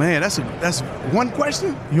 Oh, man, that's one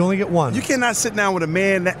question? You only get one. You cannot sit down with a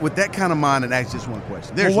man with that kind of mind and ask just one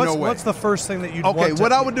question. There's no way. What's the first thing that you'd want Okay, to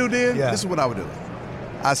what I would do then, Yeah. this is what I would do.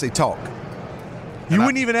 I say talk. You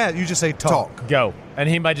wouldn't even ask. You just say talk. Go. And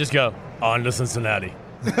he might just go, on to Cincinnati.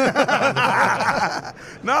 No,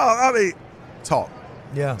 I mean, talk.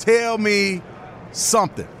 Yeah. Tell me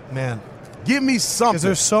something. Man. Give me something. Because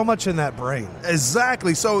there's so much in that brain.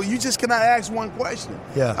 Exactly. So you just cannot ask one question.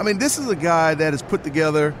 Yeah. I mean, this is a guy that is put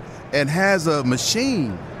together and has a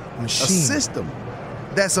machine. A system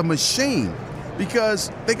that's a machine. Because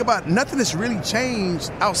think about nothing has really changed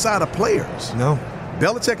outside of players. No.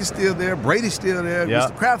 Belichick is still there. Brady's still there. Yeah.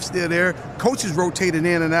 Mr. Kraft's still there. Coaches rotating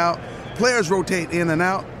in and out. Players rotate in and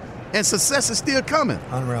out. And success is still coming.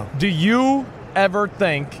 Unreal. Do you ever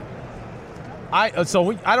think I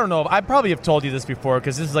don't know. I probably have told you this before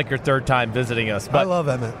because this is like your 3rd time visiting us. But I love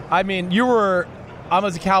Emmitt. I mean, I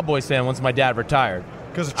was a Cowboys fan once my dad retired.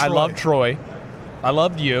 Because I loved Troy. I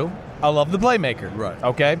loved you. I loved the playmaker. Right.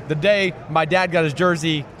 Okay? The day my dad got his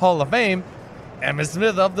jersey Hall of Fame, Emmitt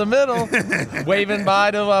Smith up the middle, waving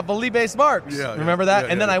bye to Felipe Sparks. Yeah, Remember that?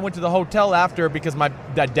 yeah, and then yeah. I went to the hotel after because my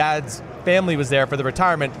dad's family was there for the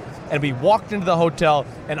retirement. And we walked into the hotel,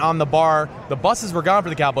 and on the bar, the buses were gone for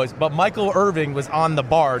the Cowboys, but Michael Irving was on the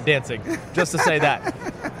bar dancing, just to say that.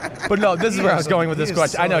 But no, this is where I was going with this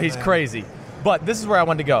question. I know he's crazy, but this is where I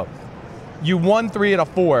wanted to go. You won 3 out of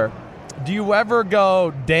 4. Do you ever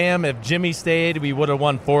go, damn, if Jimmy stayed, we would have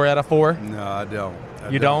won 4 out of 4? No, I don't.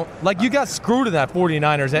 You don't? Like, you got screwed in that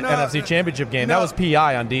 49ers NFC Championship game. That was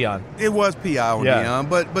PI on Dion. It was PI on Dion,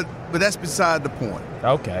 but that's beside the point.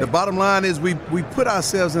 Okay. The bottom line is we put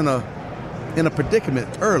ourselves in a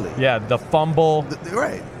predicament early. Yeah, the fumble.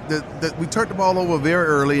 Right. We turned the ball over very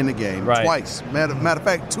early in the game. Right. Twice. Matter of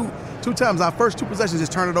fact, two times. Our first 2 possessions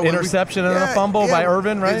just turned it over. Interception and a fumble by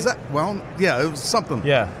Irvin, right? Well, yeah, it was something.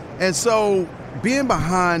 Yeah. And so being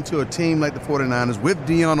behind to a team like the 49ers with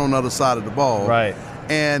Dion on the other side of the ball. Right.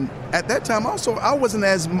 And at that time also, I wasn't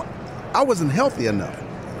healthy enough.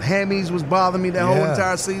 Hammies was bothering me that whole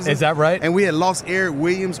entire season. Is that right? And we had lost Eric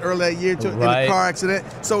Williams early that year in a car accident.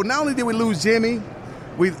 So not only did we lose Jimmy,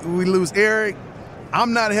 we lose Eric.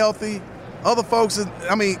 I'm not healthy. Other folks,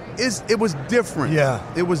 it was different. Yeah.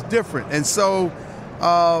 It was different. And so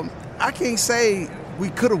I can't say we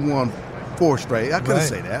could have won 4 straight. I couldn't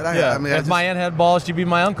say that. If my aunt had balls, she'd be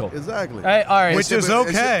my uncle. Exactly. Hey, all right. Which is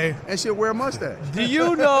okay. And she'll wear a mustache. Do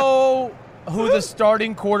you know who the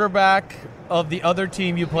starting quarterback of the other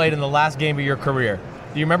team you played in the last game of your career?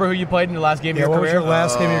 Do you remember who you played in the last game of your what career? was your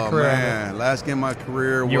last game of your career? Man, last game of my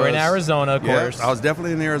career was... You were in Arizona, of course. I was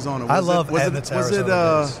definitely in Arizona. I love Emmitt's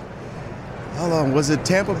Arizona days. Hold on, was it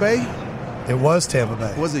Tampa Bay? It was Tampa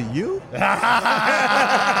Bay. Was it you? Ding,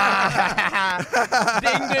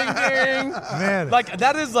 ding, ding. Man. Like,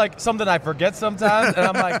 that is like something I forget sometimes. And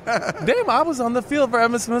I'm like, damn, I was on the field for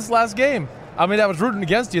Emmitt Smith's last game. I mean, I was rooting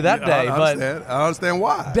against you that day. I understand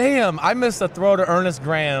why. Damn, I missed a throw to Ernest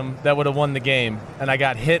Graham that would have won the game, and I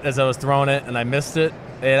got hit as I was throwing it, and I missed it.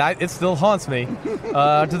 And it still haunts me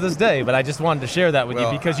to this day, but I just wanted to share that with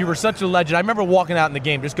you because you were such a legend. I remember walking out in the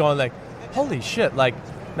game just going like, holy shit, like,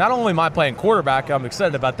 not only am I playing quarterback, I'm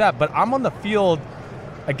excited about that, but I'm on the field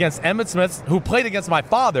against Emmitt Smith, who played against my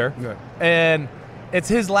father, and it's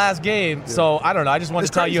his last game, so I don't know. I just wanted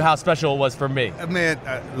to tell you how special it was for me. Man,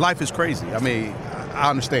 life is crazy. I mean,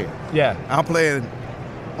 I understand. Yeah. I'm playing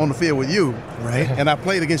on the field with you, right? And I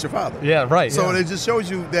played against your father. Yeah, right. So it just shows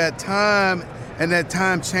you that time and that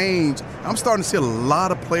time change. I'm starting to see a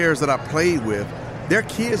lot of players that I played with, their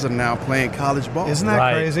kids are now playing college ball. Isn't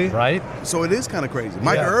that crazy? Right. So it is kind of crazy.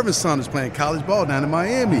 Michael Irvin's son is playing college ball down in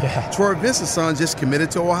Miami. Troy Vincent's son just committed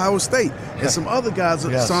to Ohio State. And some other guys'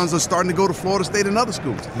 sons are starting to go to Florida State and other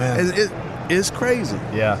schools. Man. It's crazy.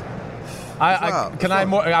 Yeah. I'm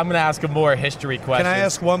going to ask a more history question. Can I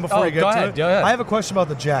ask one before you get to it? Go ahead. I have a question about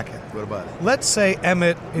the jacket. What about it? Let's say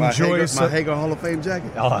Emmitt enjoys my Hager Hall of Fame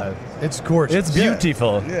jacket. Oh, it's gorgeous. It's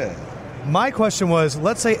beautiful. Yeah. My question was,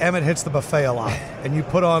 let's say Emmitt hits the buffet a lot, and you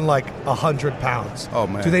put on like 100 pounds. Oh,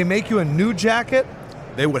 man. Do they make you a new jacket?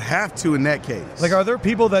 They would have to in that case. Like, are there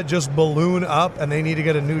people that just balloon up and they need to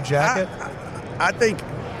get a new jacket? I think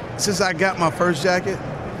since I got my first jacket,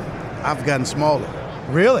 I've gotten smaller.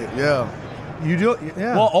 Really? Yeah. You do?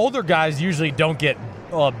 Yeah. Well, older guys usually don't get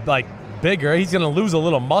like bigger. He's going to lose a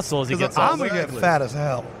little muscle as he gets older. I'm going to get fat as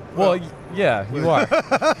hell. Well, yeah, you are.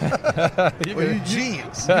 Well, you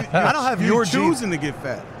jeans. I don't have your choosing to get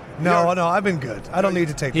fat. No, I've been good. I don't need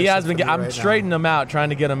to take this. He has been. I'm right straightening him out, trying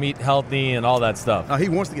to get him eat healthy and all that stuff. He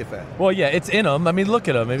wants to get fat. Well, yeah, it's in him. I mean, look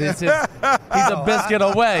at him. I mean, he's a biscuit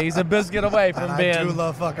away. He's a biscuit away from being. I do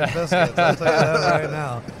love fucking biscuits. I'll tell you that right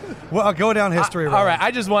now. Well, I'll go down history. All right,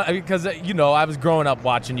 I just want, because I was growing up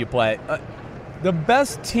watching you play. The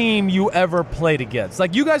best team you ever played against,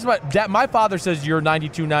 like you guys. My father says your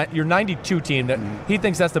 92 team. That he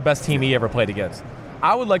thinks that's the best team he ever played against.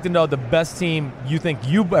 I would like to know the best team you think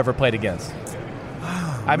you've ever played against.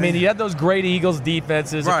 I mean, you had those great Eagles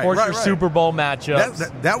defenses, of course, your Super Bowl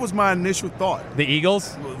matchups. That was my initial thought. The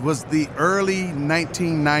Eagles was the early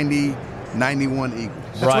 1990-91 Eagles.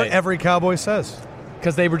 That's what every Cowboy says.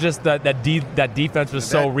 Because they were just that defense was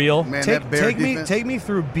so real. Man, take me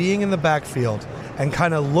through being in the backfield and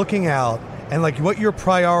kind of looking out and like what your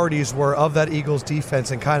priorities were of that Eagles defense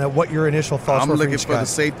and kind of what your initial thoughts were. I'm looking for the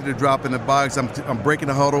safety to drop in the box. I'm breaking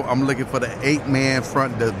the huddle. I'm looking for the 8-man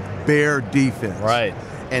front, the Bear defense. Right.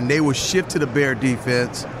 And they will shift to the Bear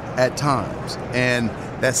defense at times. And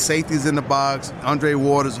that safety's in the box. Andre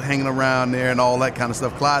Waters hanging around there and all that kind of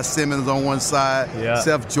stuff. Clyde Simmons on one side. Yeah.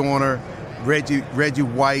 Seth Joyner. Reggie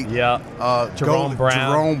White,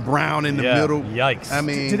 Jerome Brown in the middle. Yikes! I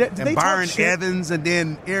mean, and Byron Evans, and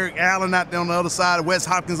then Eric Allen out there on the other side, Wes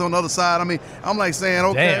Hopkins on the other side. I mean, I'm like saying,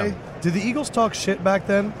 okay. Damn. Did the Eagles talk shit back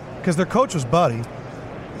then? Because their coach was Buddy.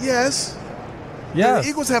 Yes. Yeah. The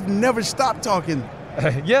Eagles have never stopped talking.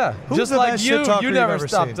 Yeah, Who's just the like best you, shit talker you never you've ever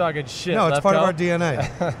stopped seen? talking shit. No, it's part of our Lefko.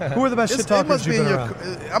 DNA. Who are the best shit talkers you've been around?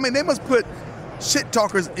 I mean, they must put shit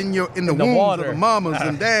talkers in the wombs water. of the mamas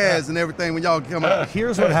and dads and everything when y'all come out.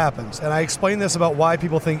 Here's what happens, and I explained this about why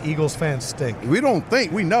people think Eagles fans stink. We don't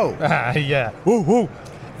think, we know. Yeah. Woo, woo.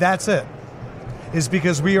 That's it. Is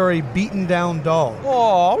because we are a beaten down dog.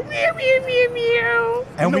 Oh, meow, meow, meow, meow.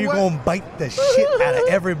 And we're going to bite the shit out of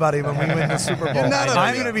everybody when we win the Super Bowl.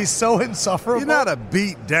 I'm going to be so insufferable. You're not a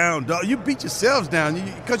beat down dog. You beat yourselves down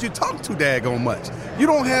because you talk too daggone much. You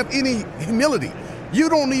don't have any humility. You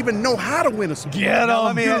don't even know how to win a Super Bowl. Get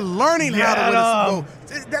 'em. You're learning how to win a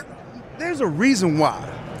Super Bowl. There's a reason why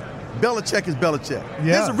Belichick is Belichick. Yeah.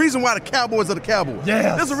 There's a reason why the Cowboys are the Cowboys.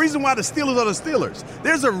 Yes. There's a reason why the Steelers are the Steelers.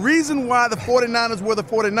 There's a reason why the 49ers were the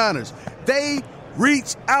 49ers. They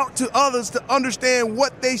reach out to others to understand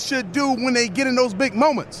what they should do when they get in those big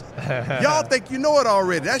moments. Y'all think you know it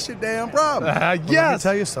already. That's your damn problem. Let me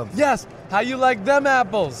tell you something. Yes. How you like them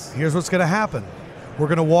apples? Here's what's going to happen. We're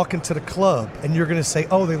going to walk into the club, and you're going to say,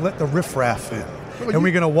 oh, they let the riffraff in. And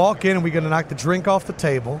we're going to walk in, and we're going to knock the drink off the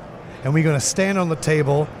table, and we're going to stand on the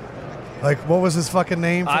table. Like, what was his fucking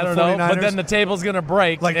name for I don't the 49ers? know, but then the table's going to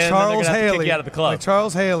break, like and Charles then they're gonna have to Haley. kick you out of the club. Like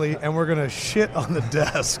Charles Haley, and we're going to shit on the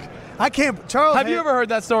desk. I can't. Charles. Have you ever heard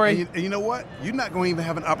that story? And you know what? You're not going to even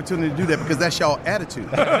have an opportunity to do that because that's your attitude.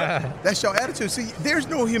 That's your attitude. See, there's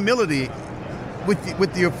no humility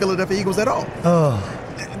with your Philadelphia Eagles at all. Oh.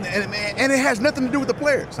 And it has nothing to do with the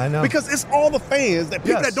players. I know. Because it's all the fans, that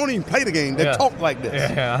people that don't even play the game, that talk like this.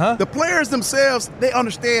 Yeah, uh-huh. The players themselves, they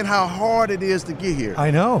understand how hard it is to get here.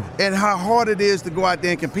 I know. And how hard it is to go out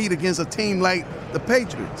there and compete against a team like the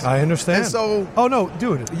Patriots. I understand. And so, oh no,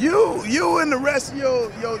 dude, you and the rest of your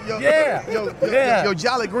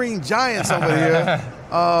Jolly Green Giants over here,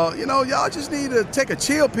 y'all just need to take a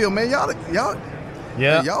chill pill, man. Y'all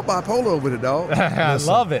bipolar with it, dog. I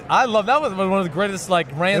love it. I love that. Was one of the greatest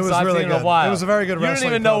rants I've seen in a while. It was a very good. You didn't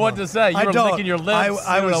even know what to say. You were licking your lips.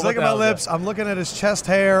 I was licking my lips. I'm looking at his chest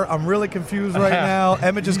hair. I'm really confused right now.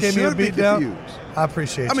 Emmitt just gave me a beat down. I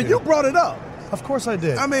appreciate you. I mean, you brought it up. Of course I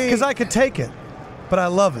did. I mean, because I could take it, but I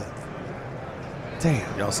love it.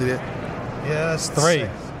 Damn. Y'all see that? Yes. 3.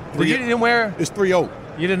 You didn't wear. It's 3-0.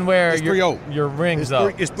 You didn't wear it's 3-0. Your rings though.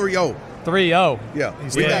 It's 3-0. 3-0. Yeah.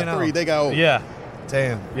 We got 3. They got 0. Yeah.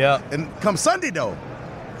 Damn. Yeah. And come Sunday, though,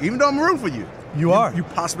 even though I'm rooting for you, you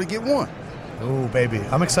possibly get 1. Oh, baby.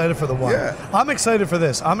 I'm excited for the 1. Yeah. I'm excited for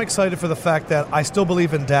this. I'm excited for the fact that I still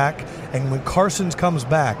believe in Dak, and when Carson comes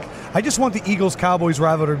back, I just want the Eagles-Cowboys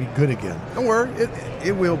rivalry to be good again. Don't worry.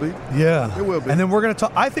 It will be. Yeah. It will be. And then we're going to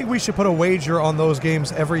talk. I think we should put a wager on those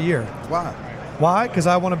games every year. Why? Why? Because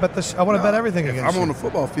I want to bet this. I want to bet everything against I'm on the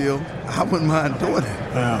football field. I wouldn't mind doing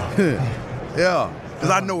it. Yeah. Because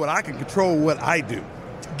I know what I can control what I do.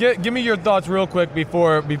 Give me your thoughts real quick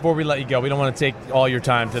before we let you go. We don't want to take all your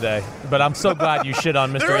time today, but I'm so glad you shit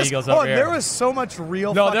on Mr. Eagles over here. There was so much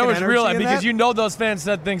real. No, there was real because that. Those fans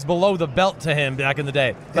said things below the belt to him back in the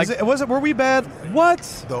day. Were we bad?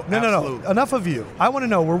 What? No. Enough of you. I want to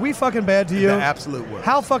know. Were we fucking bad to you? The absolute worst.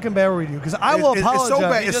 How fucking bad were we to you? Because I will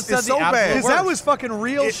apologize. It's so bad. Because that was fucking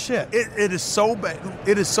real shit. It is so bad.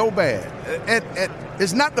 It is so bad. And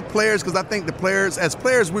it's not the players, because I think the players, as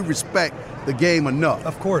players, we respect the game enough,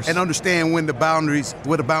 of course, and understand where the boundaries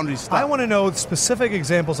stop. I want to know specific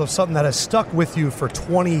examples of something that has stuck with you for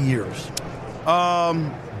 20 years.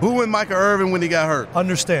 Booing Michael Irvin when he got hurt.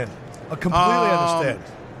 Understand. I completely understand.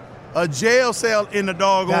 A jail cell in the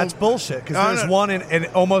doggone. That's bullshit, because there's one in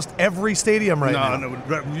almost every stadium right now.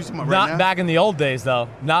 Not back in the old days, though.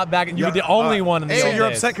 Not back. You were the only one in the old days. You're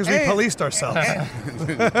upset because we policed ourselves.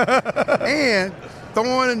 And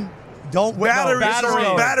throwing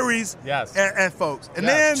batteries at folks. And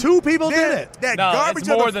then 2 people did it. That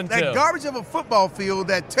garbage of a football field,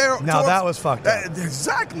 that Terrell. Now that was fucked up.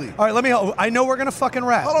 Exactly. All right, let me help. I know we're going to fucking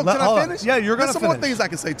wrap. Hold on, can I finish? Yeah, you're going to finish. There's some more things I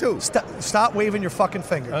can say, too. Stop waving your fucking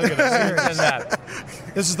finger. That.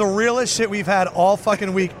 This is the realest shit we've had all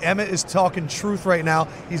fucking week. Emmitt is talking truth right now.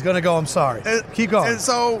 He's going to go, I'm sorry. Keep going.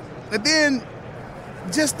 And then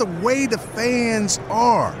just the way the fans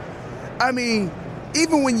are. I mean,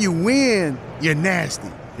 even when you win, you're nasty.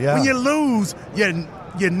 Yeah. When you lose, you're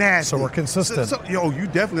nasty. So we're consistent. You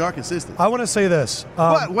definitely are consistent. I want to say this.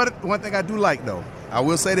 But one thing I do like, though, I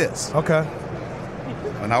will say this. Okay.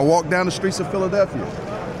 When I walk down the streets of Philadelphia,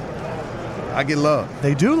 I get love.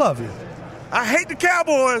 They do love you. I hate the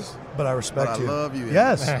Cowboys. But I respect you. I love you.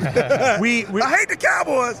 Yes. I hate the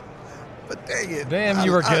Cowboys. But dang it. Damn,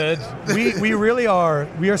 you were good. We really are.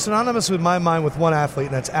 We are synonymous with my mind with one athlete,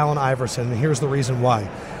 and that's Allen Iverson. And here's the reason why.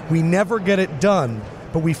 We never get it done,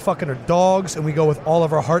 but we fucking are dogs, and we go with all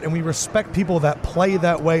of our heart, and we respect people that play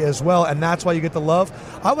that way as well, and that's why you get the love.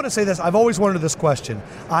 I want to say this. I've always wondered this question.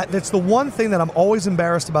 It's the one thing that I'm always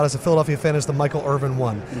embarrassed about as a Philadelphia fan is the Michael Irvin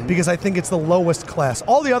one, because I think it's the lowest class.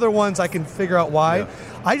 All the other ones, I can figure out why. Yeah.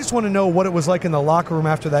 I just want to know what it was like in the locker room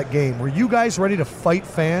after that game. Were you guys ready to fight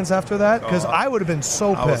fans after that? Because I would have been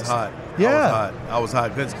so pissed. I was hot. Yeah. I was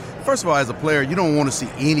hot. Because, first of all, as a player, you don't want to see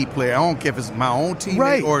any player. I don't care if it's my own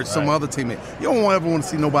teammate or some other teammate. You don't ever want to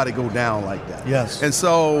see nobody go down like that. Yes. And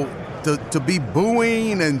so to be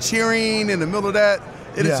booing and cheering in the middle of that,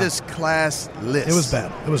 it is just classless. It was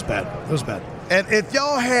bad. It was bad. It was bad. And if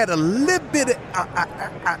y'all had a little bit of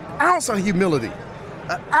an ounce of humility,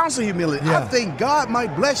 I think God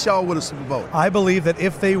might bless y'all with a Super Bowl. I believe that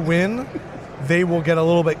if they win, they will get a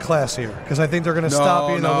little bit classier, because I think they're going to stop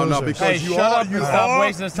being the losers. No, because stop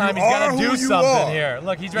wasting his time. He's got to do something here.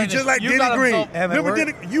 Look, he's ready to just like Denny Green.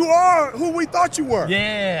 You are who we thought you were.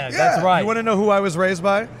 Yeah, that's right. You want to know who I was raised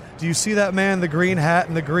by? Do you see that man, the green hat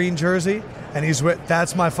and the green jersey? And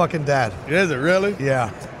that's my fucking dad. Is it really?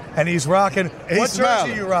 Yeah. And he's rocking. What jersey are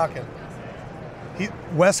you rocking?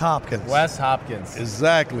 Wes Hopkins. Wes Hopkins.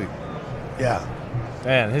 Exactly. Yeah.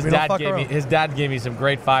 Man, his dad gave me some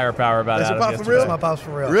great firepower about it. That's my pops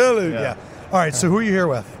for real. Really? Yeah. All right, so who are you here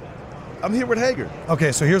with? I'm here with Hager.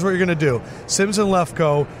 Okay, so here's what you're going to do. Sims and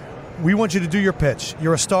Lefko, we want you to do your pitch.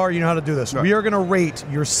 You're a star. You know how to do this. Right. We are going to rate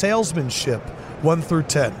your salesmanship 1 through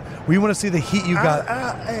 10. We want to see the heat you got.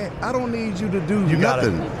 I don't need you to do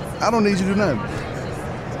nothing. I don't need you to do nothing.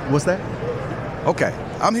 What's that? Okay.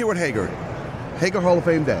 I'm here with Hager Hall of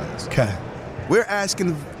Fame dads. Okay. We're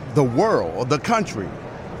asking the world, or the country,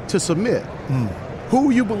 to submit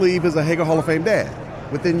who you believe is a Hager Hall of Fame dad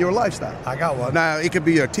within your lifestyle. I got one. Now, it could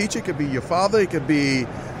be a teacher, it could be your father, it could be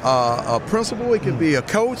a principal, it could be a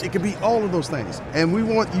coach, it could be all of those things. And we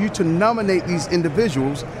want you to nominate these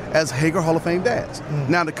individuals as Hager Hall of Fame dads.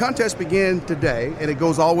 Now, the contest began today, and it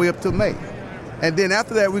goes all the way up to May. And then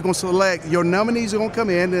after that, we're going to select your nominees are going to come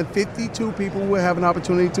in, and 52 people will have an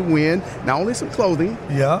opportunity to win not only some clothing,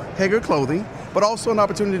 Hager clothing, but also an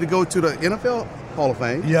opportunity to go to the NFL Hall of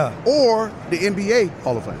Fame or the NBA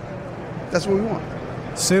Hall of Fame. That's what we want.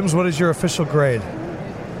 Sims, what is your official grade?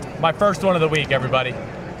 My first one of the week, everybody.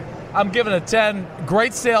 I'm giving it a 10.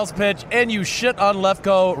 Great sales pitch, and you shit on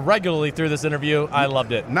Lefko regularly through this interview. I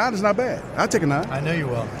loved it. 9 is not bad. I'll take a 9. I know you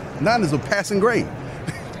will. 9 is a passing grade.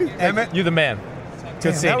 Emmitt, you're the man.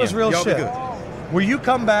 Good seeing that was you. real shit. Will you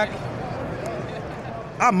come back?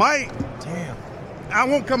 I might. Damn. I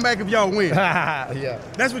won't come back if y'all win. Yeah.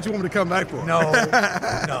 That's what you want me to come back for. No.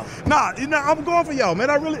 Nah, I'm going for y'all, man.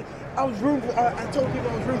 I was rooting for, I told people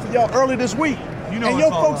I was rooting for y'all early this week. And your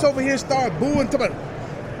folks over here started booing.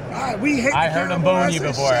 We hate I heard him booing you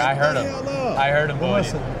before. I heard him. I heard him booing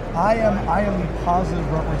you. I am the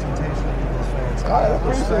positive representation of Eagles fans. I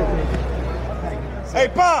appreciate it. Hey,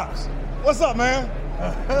 Pops. What's up, man?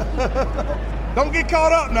 Don't get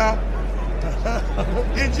caught up now.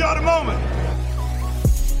 Enjoy the moment.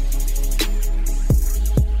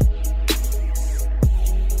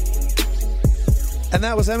 And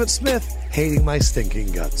that was Emmitt Smith hating my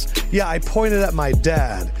stinking guts. Yeah, I pointed at my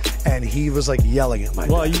dad, and he was like yelling at my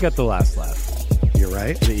dad. Well, you got the last laugh. You're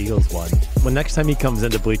right. The Eagles won. When next time he comes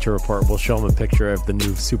into Bleacher Report, we'll show him a picture of the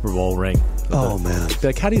new Super Bowl ring. Oh, man. Be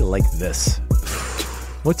like, how do you like this?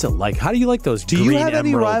 What's it like? How do you like those green Do you have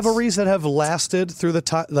any emeralds? rivalries that have lasted through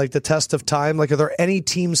the the test of time? Like, are there any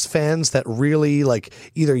teams fans that really like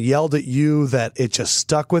either yelled at you that it just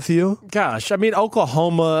stuck with you? Gosh, I mean,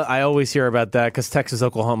 Oklahoma, I always hear about that because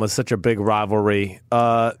Texas-Oklahoma is such a big rivalry.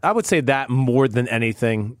 I would say that more than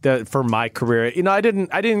anything for my career. You know, I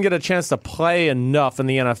didn't get a chance to play enough in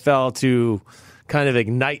the NFL to kind of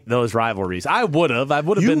ignite those rivalries. I would have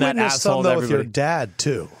been that asshole to everybody. With your dad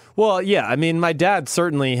too. Well, yeah, I mean, my dad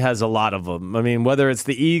certainly has a lot of them. I mean, whether it's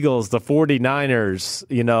the Eagles, the 49ers,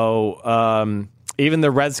 you know, even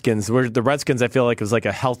the Redskins. Where the Redskins, I feel like, was like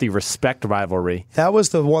a healthy respect rivalry. That was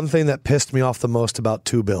the one thing that pissed me off the most about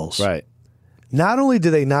Two Bills. Right. Not only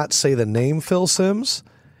did they not say the name Phil Simms,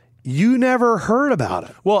 you never heard about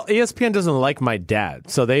it. Well, ESPN doesn't like my dad,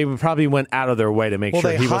 so they probably went out of their way to make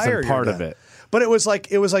sure he wasn't part of it. But it was like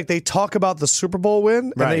they talk about the Super Bowl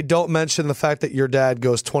win, and they don't mention the fact that your dad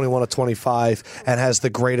goes 21-25 and has the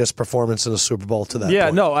greatest performance in a Super Bowl to that point.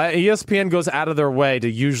 Yeah, no, ESPN goes out of their way to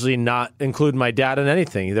usually not include my dad in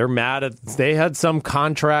anything. They're mad at they had some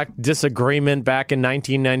contract disagreement back in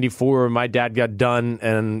 1994 when my dad got done,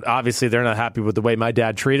 and obviously they're not happy with the way my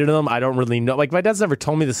dad treated them. I don't really know. Like, my dad's never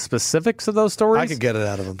told me the specifics of those stories. I could get it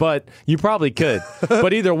out of him. But you probably could.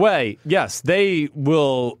 But either way, yes, they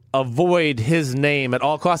will avoid his name at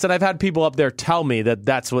all costs. And I've had people up there tell me that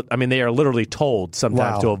that's what, I mean, they are literally told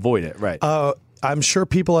sometimes to avoid it. Right. I'm sure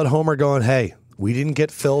people at home are going, hey, we didn't get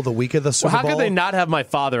Phil the week of the Super Bowl. How could they not have my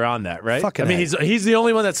father on that, right? Fucking I mean, he's the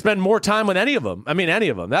only one that spent more time with any of them. I mean, any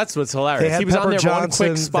of them. That's what's hilarious. He was Pepper on there Johnson,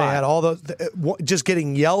 one quick spot. They had all the just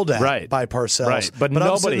getting yelled at by Parcells. Right. But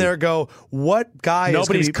I'm sitting there go, what guy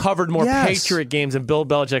Nobody's is covered more Patriot games in Bill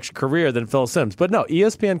Belichick's career than Phil Simms. But no,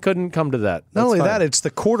 ESPN couldn't come to that. Not only that, it's the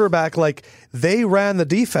quarterback. Like, they ran the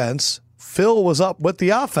defense. Phil was up with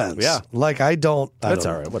the offense. Yeah. Like, That's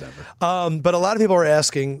all right, whatever. But a lot of people are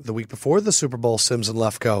asking, the week before the Super Bowl, Simms and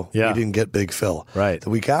Lefko, we didn't get Big Phil. Right. The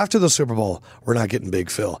week after the Super Bowl, we're not getting Big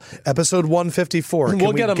Phil. Episode 154,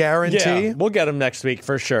 can we guarantee? Yeah, we'll get him next week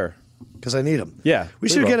for sure. Because I need him. Yeah. We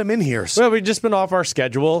should get him in here. Well, we've just been off our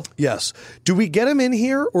schedule. Yes. Do we get him in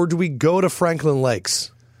here, or do we go to Franklin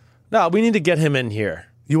Lakes? No, we need to get him in here.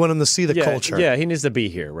 You want him to see the culture. Yeah, he needs to be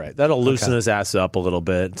here, right? That'll loosen his ass up a little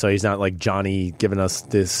bit, so he's not like Johnny giving us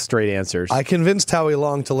this straight answers. I convinced Howie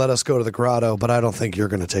Long to let us go to the grotto, but I don't think you're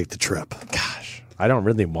going to take the trip. Gosh, I don't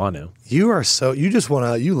really want to. You just want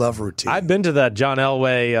to, you love routine. I've been to that John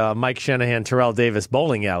Elway, Mike Shanahan, Terrell Davis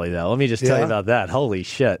bowling alley, though. Let me just tell you about that. Holy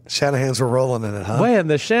shit. Shanahans were rolling in it, huh? Man,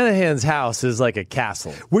 the Shanahan's house is like a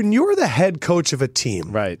castle. When you're the head coach of a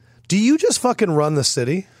team, right? Do you just fucking run the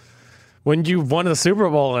city? When you won the Super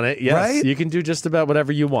Bowl in it, yes, right? You can do just about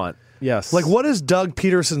whatever you want. Yes. Like, what is Doug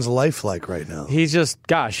Peterson's life like right now? He's just,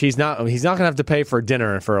 he's not going to have to pay for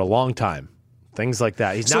dinner for a long time. Things like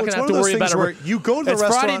that. He's not going to have to worry about it. You go to the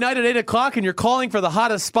restaurant. It's Friday night at 8 o'clock and you're calling for the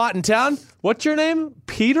hottest spot in town. What's your name?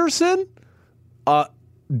 Peterson?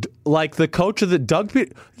 Like the coach of the Doug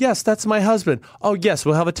Peterson? Yes, that's my husband. Oh, yes,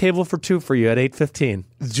 we'll have a table for two for you at 8:15.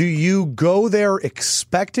 Do you go there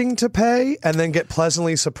expecting to pay and then get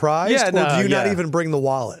pleasantly surprised? Yeah, or do you not even bring the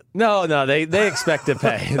wallet? No, they expect to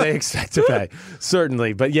pay. They expect to pay,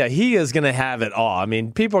 certainly. But yeah, he is going to have it all. I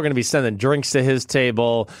mean, people are going to be sending drinks to his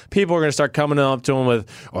table. People are going to start coming up to him with,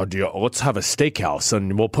 let's have a steakhouse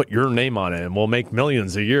and we'll put your name on it and we'll make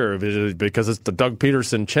millions a year because it's the Doug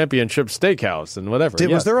Peterson Championship Steakhouse and whatever.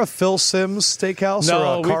 Was there a Phil Simms steakhouse or a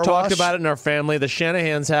car wash? No, we've talked about it in our family. The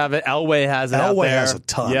Shanahans have it. Elway has it out there. Elway has a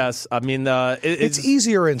ton. Yes. I mean, it's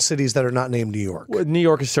easier in cities that are not named New York. New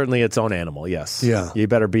York is certainly its own animal, yes. Yeah. You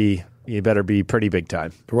better be pretty big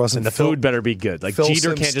time. And the food better be good. Like,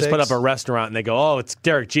 Jeter can't just put up a restaurant and they go, oh, it's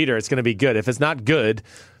Derek Jeter, it's going to be good. If it's not good,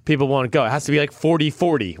 people won't go. It has to be like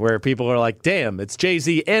 40-40, where people are like, damn, it's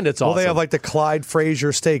Jay-Z and it's awesome. Well, they have like the Clyde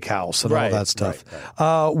Frazier Steakhouse and all that stuff.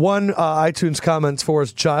 Right. One iTunes comments for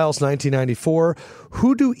us, Giles, 1994.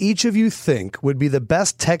 Who do each of you think would be the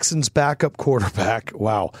best Texans backup quarterback?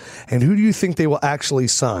 Wow. And who do you think they will actually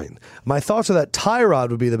sign? My thoughts are that Tyrod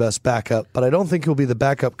would be the best backup, but I don't think he'll be the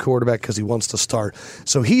backup quarterback because he wants to start.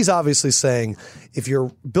 So he's obviously saying, if you're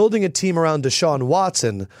building a team around Deshaun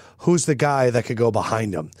Watson, who's the guy that could go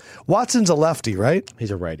behind him? Watson's a lefty, right?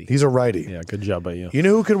 He's a righty. He's a righty. Yeah, good job by you. You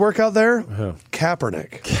know who could work out there? Who?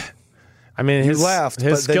 Kaepernick. I mean, you laughed,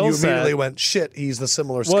 but then you immediately set, went, shit, he's the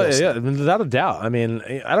similar skill set. Yeah, without a doubt. I mean,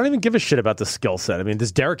 I don't even give a shit about the skill set. I mean,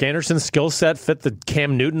 does Derek Anderson's skill set fit the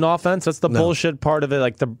Cam Newton offense? That's the bullshit part of it,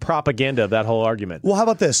 like the propaganda of that whole argument. Well, how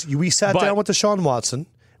about this? We sat down with Deshaun Watson.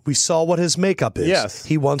 We saw what his makeup is. Yes.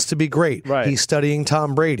 He wants to be great. Right. He's studying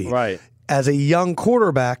Tom Brady. Right. As a young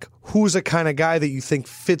quarterback, who's the kind of guy that you think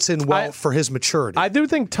fits in well for his maturity? I do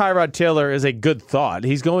think Tyrod Taylor is a good thought.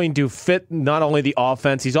 He's going to fit not only the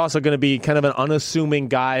offense, he's also going to be kind of an unassuming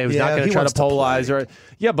guy who's not going to try to polarize.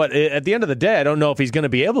 But at the end of the day, I don't know if he's going to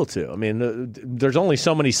be able to. I mean, there's only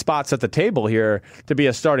so many spots at the table here to be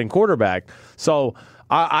a starting quarterback. So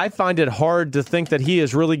I find it hard to think that he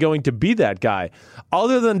is really going to be that guy.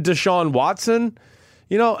 Other than Deshaun Watson,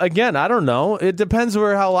 again, I don't know. It depends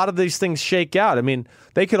how a lot of these things shake out. I mean,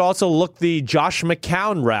 they could also look the Josh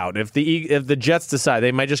McCown route. If the Jets decide,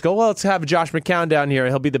 they might just go, well, let's have Josh McCown down here.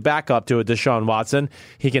 He'll be the backup to Deshaun Watson.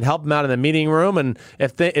 He can help him out in the meeting room, and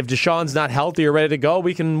if Deshaun's not healthy or ready to go,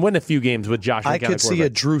 we can win a few games with Josh McCown. I could see a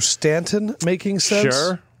Drew Stanton making sense.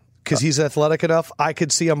 Sure. Because he's athletic enough. I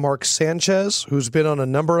could see a Mark Sanchez, who's been on a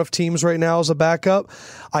number of teams right now as a backup.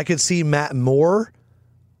 I could see Matt Moore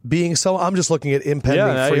being so. I'm just looking at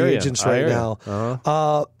impending free agents right now.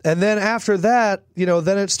 Uh-huh. And then after that,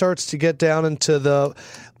 then it starts to get down into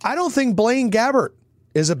I don't think Blaine Gabbert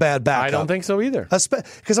is a bad backup. I don't think so either.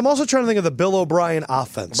 Because I'm also trying to think of the Bill O'Brien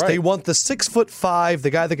offense. Right. They want the 6'5", the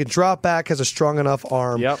guy that can drop back, has a strong enough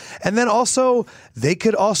arm. Yep. And then also, they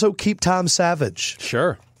could also keep Tom Savage.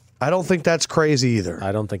 Sure. I don't think that's crazy either.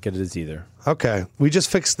 I don't think it is either. Okay. We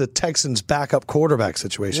just fixed the Texans' backup quarterback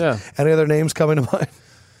situation. Yeah. Any other names coming to mind?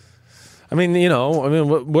 I mean,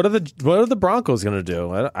 what are the Broncos going to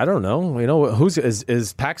do? I don't know.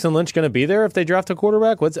 Is Paxton Lynch going to be there if they draft a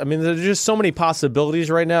quarterback? There's just so many possibilities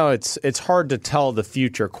right now. It's hard to tell the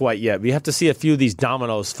future quite yet. We have to see a few of these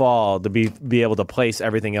dominoes fall to be able to place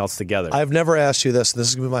everything else together. I've never asked you this. This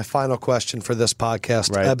is going to be my final question for this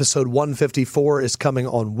podcast. Right. Episode 154 is coming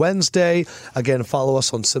on Wednesday. Again, follow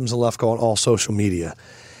us on Sims and Lefko on all social media.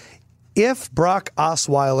 If Brock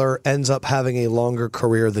Osweiler ends up having a longer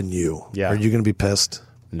career than you, are you going to be pissed?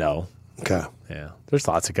 No. Okay. Yeah. There's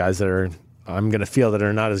lots of guys that I'm going to feel that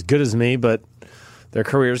are not as good as me, but their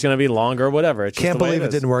career is going to be longer or whatever. It's Can't believe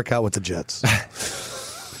it didn't work out with the Jets.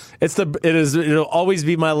 It'll always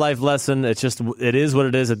be my life lesson. It is what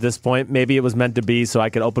it is at this point. Maybe it was meant to be so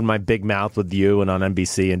I could open my big mouth with you and on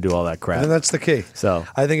NBC and do all that crap. And that's the key. So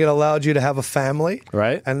I think it allowed you to have a family.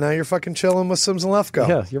 Right. And now you're fucking chilling with Sims and Lefko.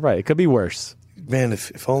 Yeah, you're right. It could be worse. Man,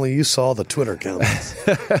 if only you saw the Twitter comments.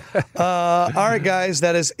 All right, guys,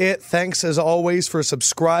 that is it. Thanks, as always, for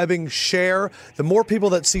subscribing, share. The more people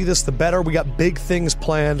that see this, the better. We got big things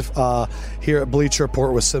planned here at Bleacher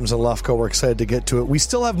Report with Sims and Lefko. We're excited to get to it. We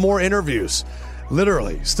still have more interviews.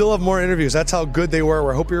 Literally, still have more interviews. That's how good they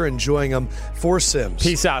were. I hope you're enjoying them. For Sims.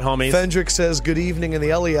 Peace out, homies. Fendrick says good evening, and the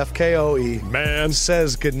LEFKOE man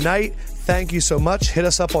says good night. Thank you so much. Hit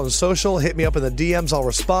us up on social. Hit me up in the DMs. I'll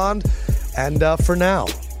respond. And for now,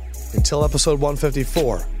 Until episode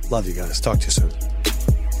 154, love you guys. Talk to you soon.